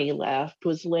money left,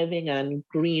 was living on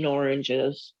green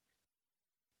oranges,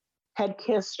 had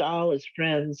kissed all his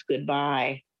friends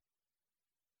goodbye.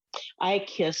 I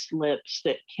kissed lips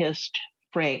that kissed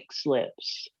Frank's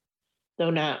lips, though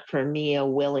not for me a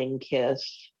willing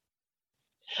kiss.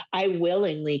 I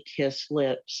willingly kissed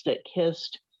lips that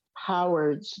kissed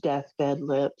Howard's deathbed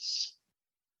lips.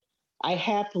 I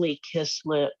happily kissed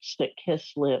lips that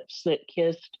kissed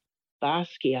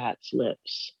Basquiat's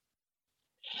lips.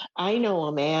 I know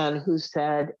a man who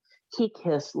said he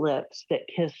kissed lips that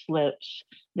kissed lips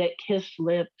that kissed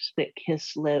lips that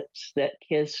kissed lips that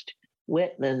kissed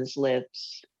Whitman's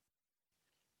lips.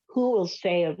 Who will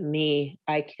say of me,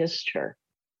 I kissed her?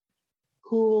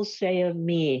 Who will say of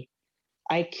me,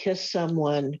 I kissed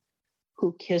someone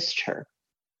who kissed her?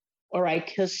 Or I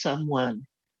kissed someone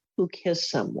who kissed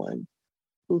someone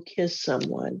who kissed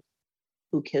someone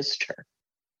who kissed her?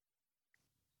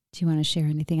 Do you want to share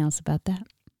anything else about that?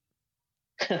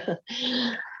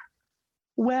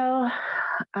 Well,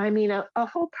 I mean, a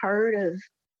whole part of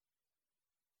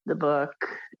the book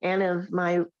and of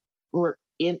my work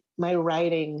in my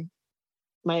writing,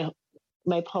 my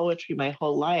poetry, my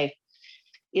whole life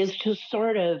is to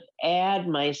sort of add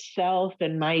myself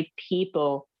and my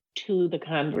people to the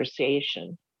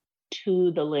conversation,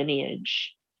 to the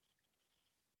lineage.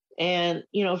 And,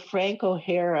 Frank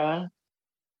O'Hara,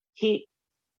 he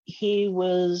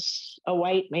was a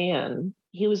white man.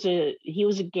 He was a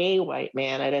gay white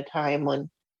man at a time when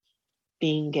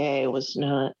being gay was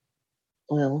not,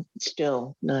 well,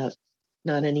 still not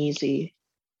an easy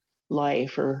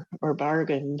life or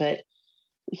bargain. But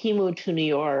he moved to New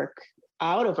York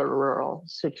out of a rural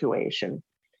situation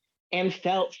and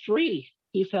felt free.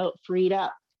 He felt freed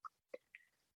up.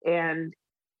 And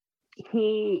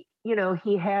he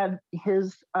had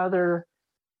his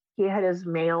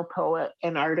male poet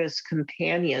and artist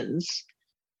companions,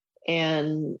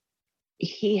 and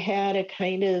he had a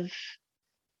kind of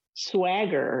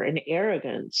swagger and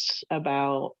arrogance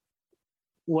about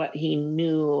what he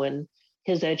knew and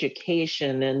his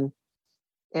education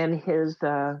and his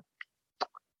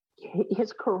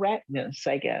correctness,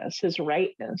 I guess, his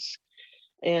rightness.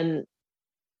 And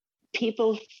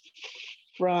people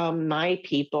from my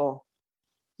people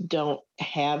don't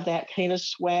have that kind of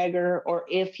swagger, or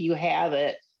if you have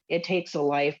it, it takes a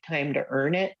lifetime to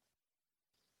earn it.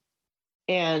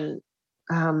 And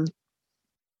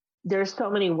there's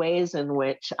so many ways in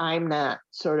which I'm not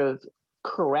sort of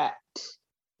correct.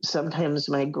 Sometimes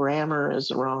my grammar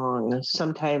is wrong.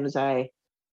 Sometimes I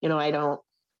don't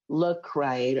look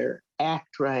right or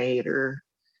act right,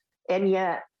 and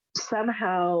yet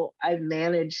somehow I've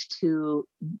managed to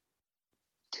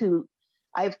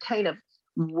I've kind of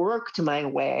worked my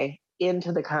way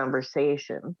into the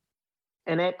conversation,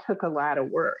 and it took a lot of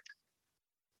work.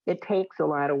 It takes a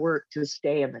lot of work to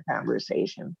stay in the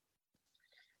conversation.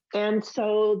 And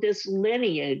so this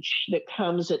lineage that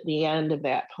comes at the end of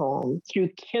that poem through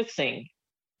kissing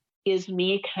is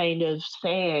me kind of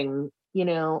saying,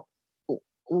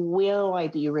 will I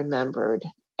be remembered?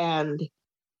 And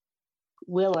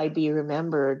will I be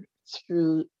remembered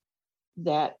through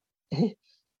that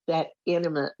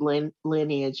intimate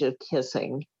lineage of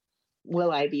kissing?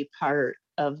 Will I be part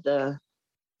of the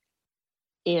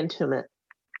intimate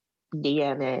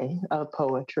DNA of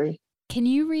poetry? Can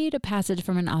you read a passage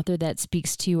from an author that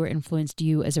speaks to you or influenced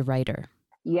you as a writer?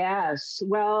 Yes.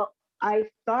 Well, I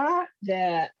thought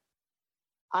that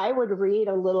I would read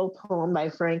a little poem by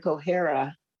Frank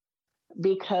O'Hara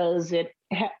because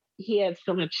he had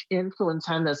so much influence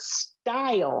on the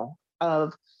style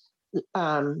of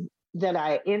that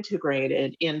I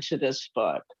integrated into this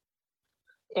book.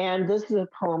 And this is a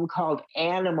poem called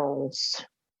Animals.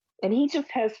 And he just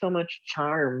has so much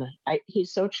charm.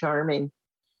 He's so charming.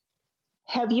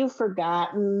 Have you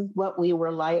forgotten what we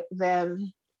were like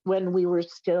then when we were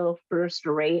still first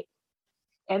rate?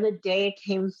 And the day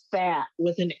came fat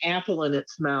with an apple in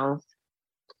its mouth.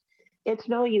 It's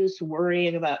no use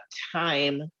worrying about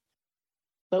time,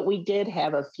 but we did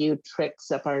have a few tricks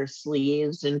up our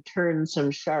sleeves and turned some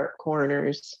sharp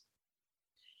corners.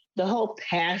 The whole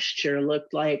pasture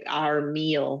looked like our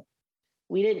meal.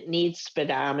 We didn't need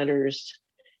speedometers.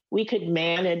 We could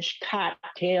manage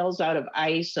cocktails out of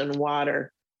ice and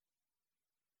water.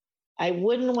 I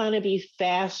wouldn't want to be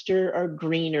faster or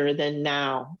greener than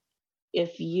now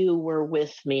if you were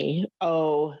with me.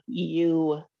 Oh,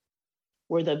 you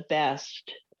were the best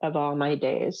of all my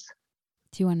days.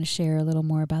 Do you want to share a little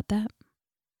more about that?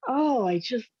 Oh, I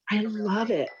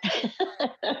love it.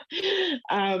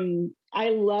 I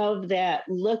love that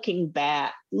looking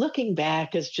back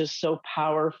is just so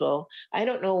powerful. I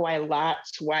don't know why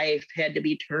Lot's wife had to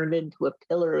be turned into a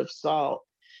pillar of salt.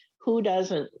 Who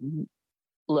doesn't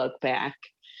look back?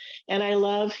 And I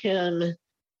love him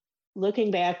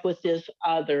looking back with this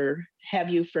other. Have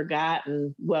you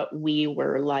forgotten what we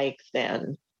were like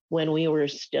then when we were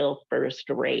still first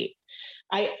rate?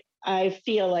 I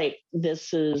feel like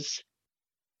this is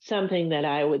something that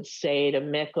I would say to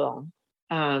Mikkel,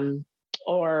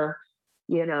 or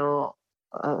my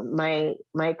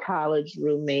college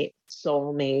roommate,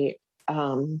 soulmate,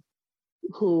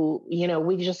 who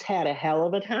we just had a hell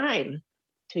of a time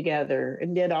together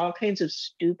and did all kinds of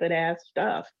stupid ass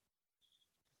stuff.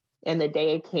 And the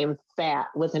day came fat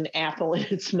with an apple in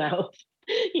its mouth.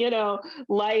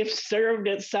 Life served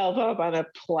itself up on a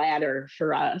platter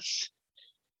for us.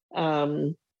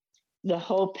 The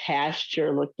whole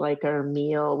pasture looked like our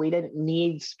meal. We didn't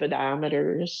need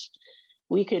speedometers.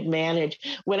 We could manage.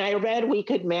 When I read we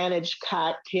could manage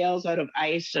cocktails out of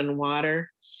ice and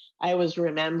water, I was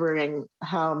remembering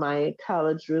how my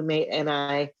college roommate and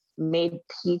I made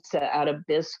pizza out of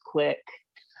Bisquick.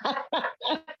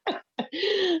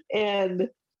 And,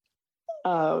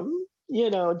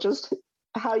 just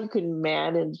how you can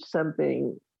manage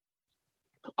something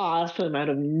awesome out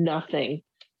of nothing.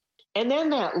 And then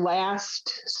that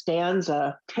last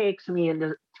stanza takes me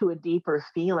into a deeper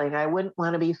feeling. I wouldn't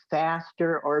want to be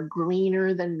faster or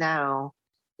greener than now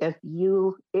if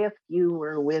you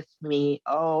were with me.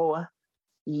 Oh,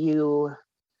 you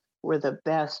were the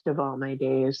best of all my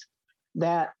days.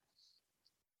 Then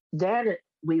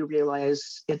we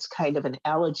realize it's kind of an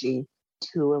elegy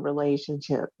to a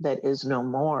relationship that is no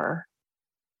more.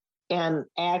 And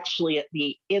actually,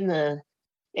 in the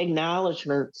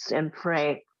acknowledgments and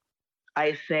Frank,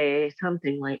 I say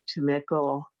something like to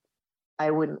Mikkel,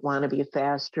 I wouldn't want to be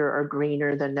faster or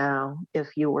greener than now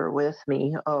if you were with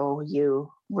me. Oh, you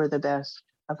were the best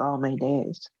of all my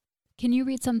days. Can you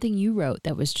read something you wrote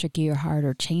that was tricky or hard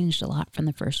or changed a lot from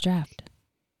the first draft?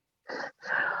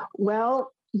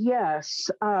 Well, yes.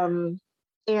 And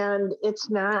it's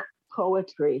not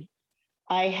poetry.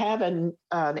 I have an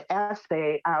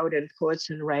essay out in Poets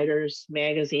and Writers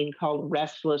magazine called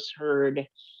Restless Herd,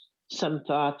 Some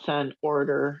Thoughts on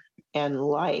Order and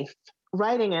Life.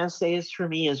 Writing essays for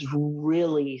me is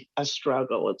really a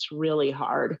struggle. It's really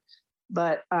hard.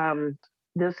 But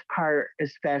this part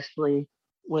especially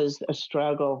was a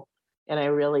struggle, and I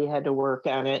really had to work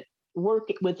on it, work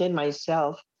within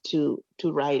myself to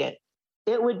write it.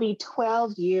 It would be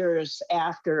 12 years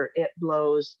after It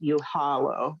Blows You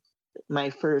Hollow, my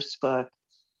first book,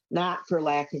 not for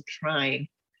lack of trying,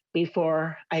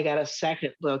 before I got a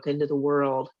second book into the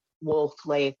world, Wolf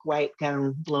Lake, White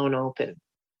Gown Blown Open.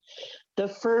 The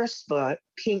first book,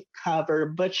 pink cover,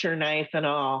 butcher knife and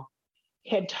all,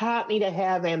 had taught me to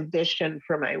have ambition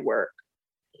for my work.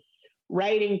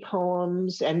 Writing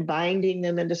poems and binding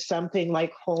them into something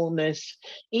like wholeness,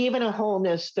 even a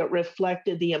wholeness that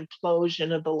reflected the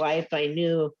implosion of the life I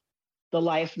knew, the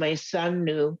life my son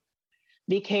knew,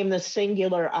 became the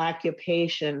singular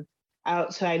occupation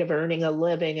outside of earning a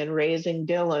living and raising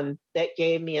Dylan that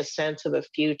gave me a sense of a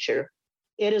future.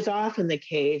 It is often the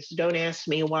case, don't ask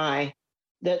me why,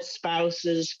 that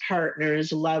spouses,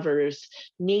 partners, lovers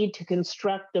need to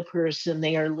construct the person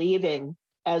they are leaving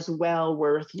as well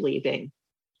worth leaving.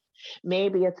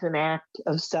 Maybe it's an act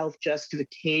of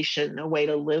self-justification, a way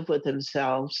to live with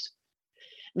themselves.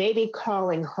 Maybe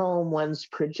calling home one's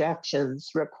projections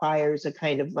requires a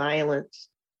kind of violence.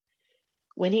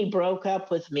 When he broke up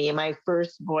with me, my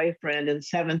first boyfriend in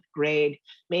 7th grade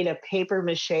made a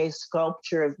papier-mâché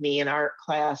sculpture of me in art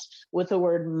class with the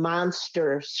word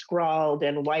monster scrawled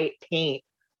in white paint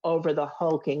over the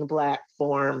hulking black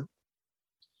form.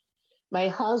 My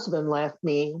husband left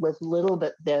me with little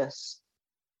but this.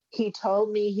 He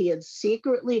told me he had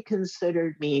secretly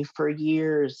considered me for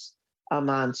years a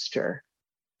monster.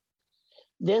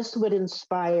 This would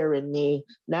inspire in me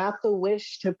not the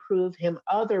wish to prove him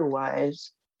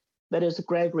otherwise, but as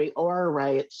Gregory Orr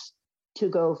writes, to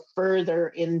go further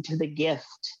into the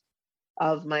gift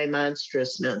of my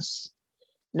monstrousness,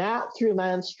 not through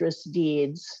monstrous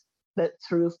deeds, but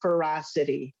through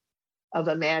ferocity of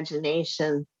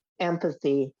imagination,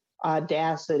 empathy,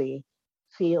 audacity,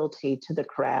 fealty to the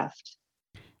craft.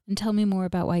 And tell me more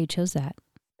about why you chose that.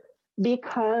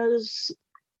 Because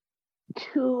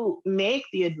to make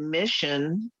the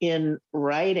admission in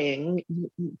writing,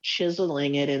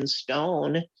 chiseling it in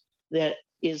stone, that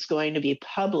is going to be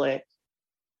public,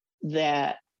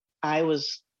 that I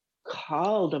was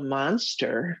called a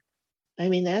monster, I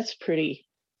mean, that's pretty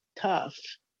tough.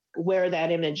 Where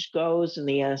that image goes in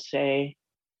the essay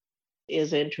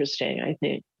is interesting, I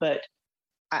think. But,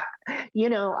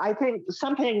 I think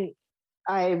something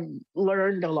I've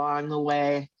learned along the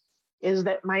way is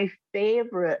that my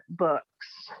favorite books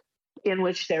in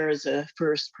which there is a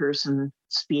first person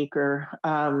speaker,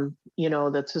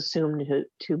 that's assumed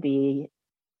to be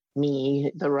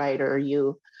me, the writer,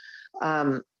 you,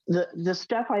 the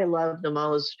stuff I love the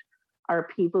most are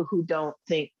people who don't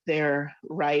think they're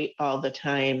right all the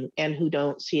time and who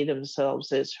don't see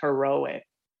themselves as heroic.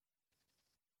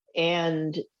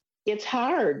 And it's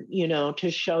hard,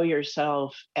 to show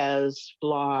yourself as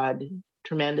flawed,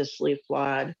 tremendously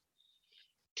flawed.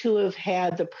 To have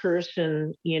had the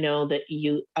person,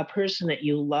 a person that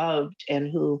you loved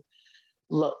and who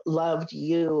loved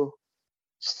you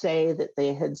say that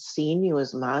they had seen you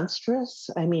as monstrous.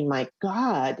 I mean, my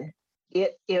God,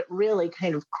 it really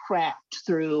kind of cracked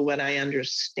through what I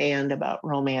understand about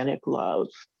romantic love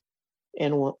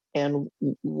and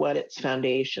what its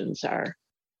foundations are.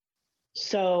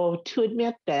 So to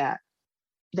admit that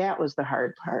was the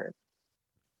hard part.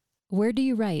 Where do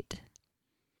you write?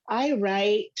 I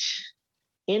write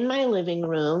in my living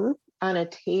room on a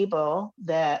table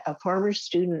that a former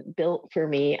student built for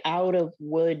me out of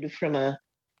wood from a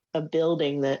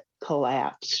building that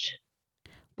collapsed.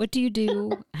 What do you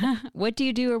do? What do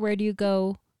you do, or where do you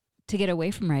go to get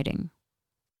away from writing?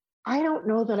 I don't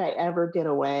know that I ever get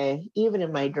away, even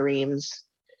in my dreams.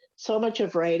 So much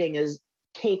of writing is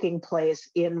taking place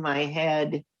in my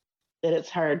head that it's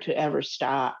hard to ever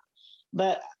stop.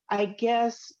 But I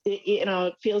guess,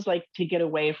 it feels like to get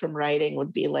away from writing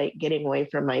would be like getting away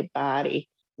from my body.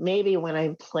 Maybe when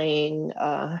I'm playing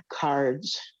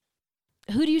cards.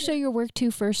 Who do you show your work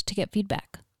to first to get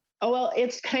feedback? Oh, well,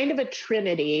 it's kind of a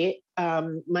trinity.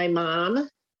 My mom,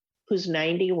 who's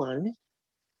 91,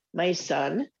 my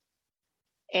son,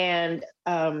 and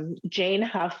Jane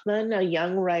Huffman, a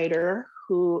young writer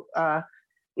who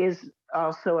is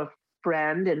also a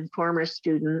friend and former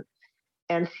student.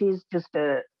 And she's just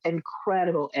an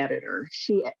incredible editor.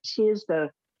 She is the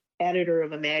editor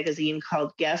of a magazine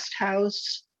called Guest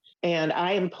House, and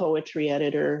I am poetry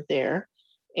editor there.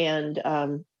 And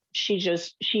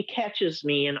she catches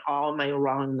me in all my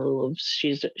wrong moves.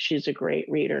 She's a great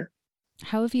reader.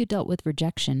 How have you dealt with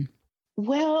rejection?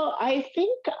 Well, I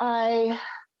think I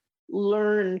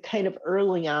learned kind of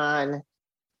early on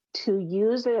to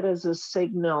use it as a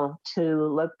signal to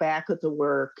look back at the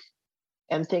work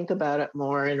and think about it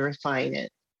more and refine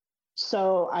it.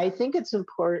 So I think it's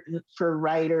important for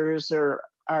writers or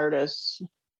artists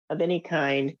of any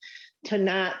kind to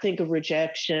not think of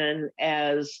rejection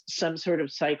as some sort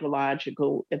of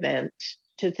psychological event,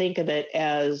 to think of it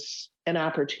as an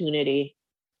opportunity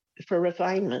for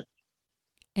refinement.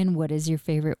 And what is your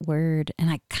favorite word? And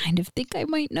I kind of think I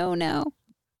might know now.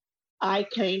 I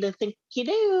kind of think you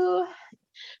do.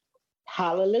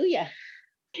 Hallelujah.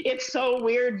 It's so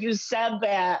weird you said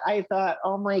that. I thought,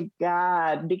 oh my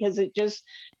God, because it just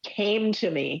came to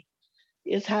me.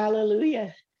 It's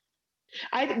hallelujah.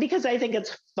 Because I think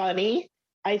it's funny.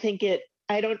 I think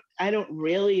I don't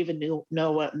really even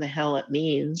know what in the hell it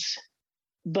means,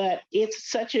 but it's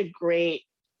such a great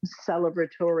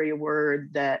celebratory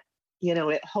word that,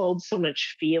 it holds so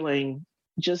much feeling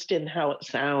just in how it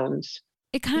sounds.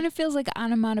 It kind of feels like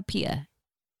onomatopoeia.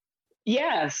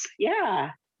 Yes.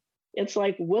 Yeah. It's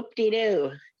like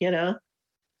whoop-de-doo,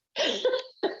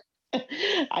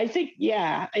 I think,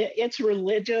 yeah, it's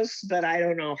religious, but I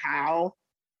don't know how.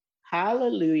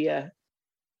 Hallelujah.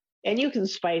 And you can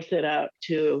spice it up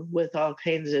too with all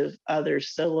kinds of other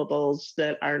syllables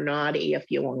that are naughty if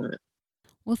you want.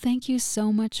 Well, thank you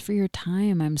so much for your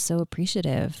time. I'm so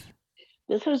appreciative.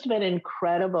 This has been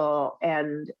incredible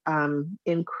and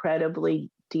incredibly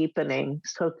deepening.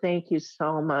 So thank you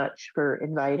so much for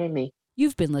inviting me.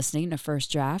 You've been listening to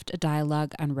First Draft, a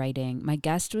dialogue on writing. My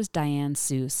guest was Diane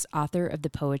Seuss, author of the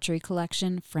poetry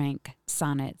collection Frank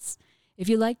Sonnets. If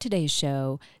you liked today's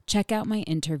show, check out my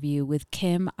interview with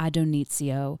Kim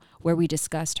Adonizio, where we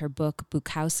discussed her book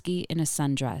Bukowski in a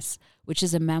Sundress, which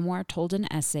is a memoir told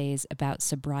in essays about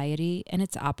sobriety and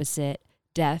its opposite,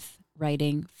 death,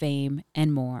 writing, fame,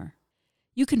 and more.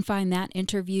 You can find that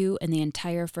interview and the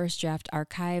entire First Draft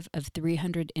archive of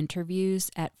 300 interviews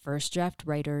at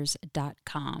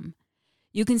firstdraftwriters.com.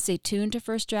 You can stay tuned to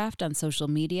First Draft on social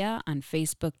media on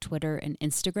Facebook, Twitter, and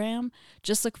Instagram.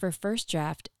 Just look for First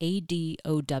Draft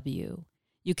ADOW.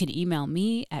 You can email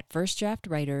me at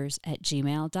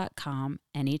firstdraftwriters@gmail.com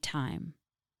anytime.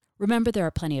 Remember, there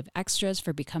are plenty of extras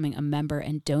for becoming a member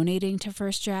and donating to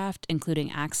First Draft,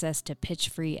 including access to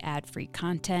pitch-free, ad-free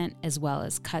content, as well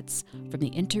as cuts from the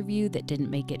interview that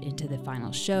didn't make it into the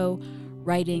final show,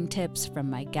 writing tips from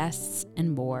my guests,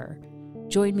 and more.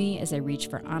 Join me as I reach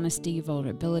for honesty,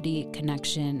 vulnerability,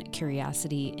 connection,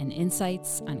 curiosity, and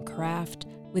insights on craft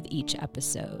with each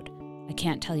episode. I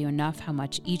can't tell you enough how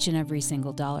much each and every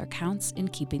single dollar counts in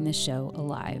keeping the show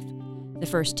alive. The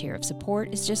first tier of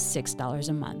support is just $6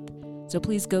 a month. So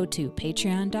please go to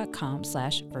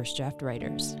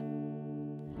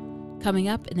patreon.com/firstdraftwriters. Coming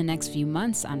up in the next few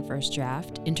months on First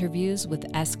Draft, interviews with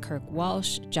S. Kirk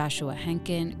Walsh, Joshua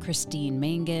Henkin, Christine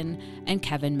Mangan, and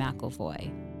Kevin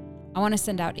McElvoy. I want to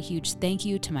send out a huge thank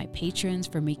you to my patrons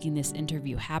for making this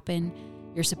interview happen.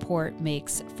 Your support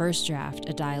makes First Draft,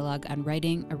 a dialogue on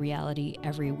writing, a reality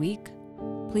every week.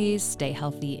 Please stay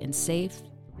healthy and safe.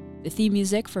 The theme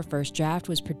music for First Draft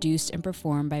was produced and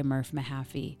performed by Murph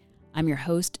Mahaffey. I'm your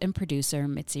host and producer,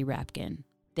 Mitzi Rapkin.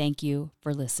 Thank you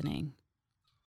for listening.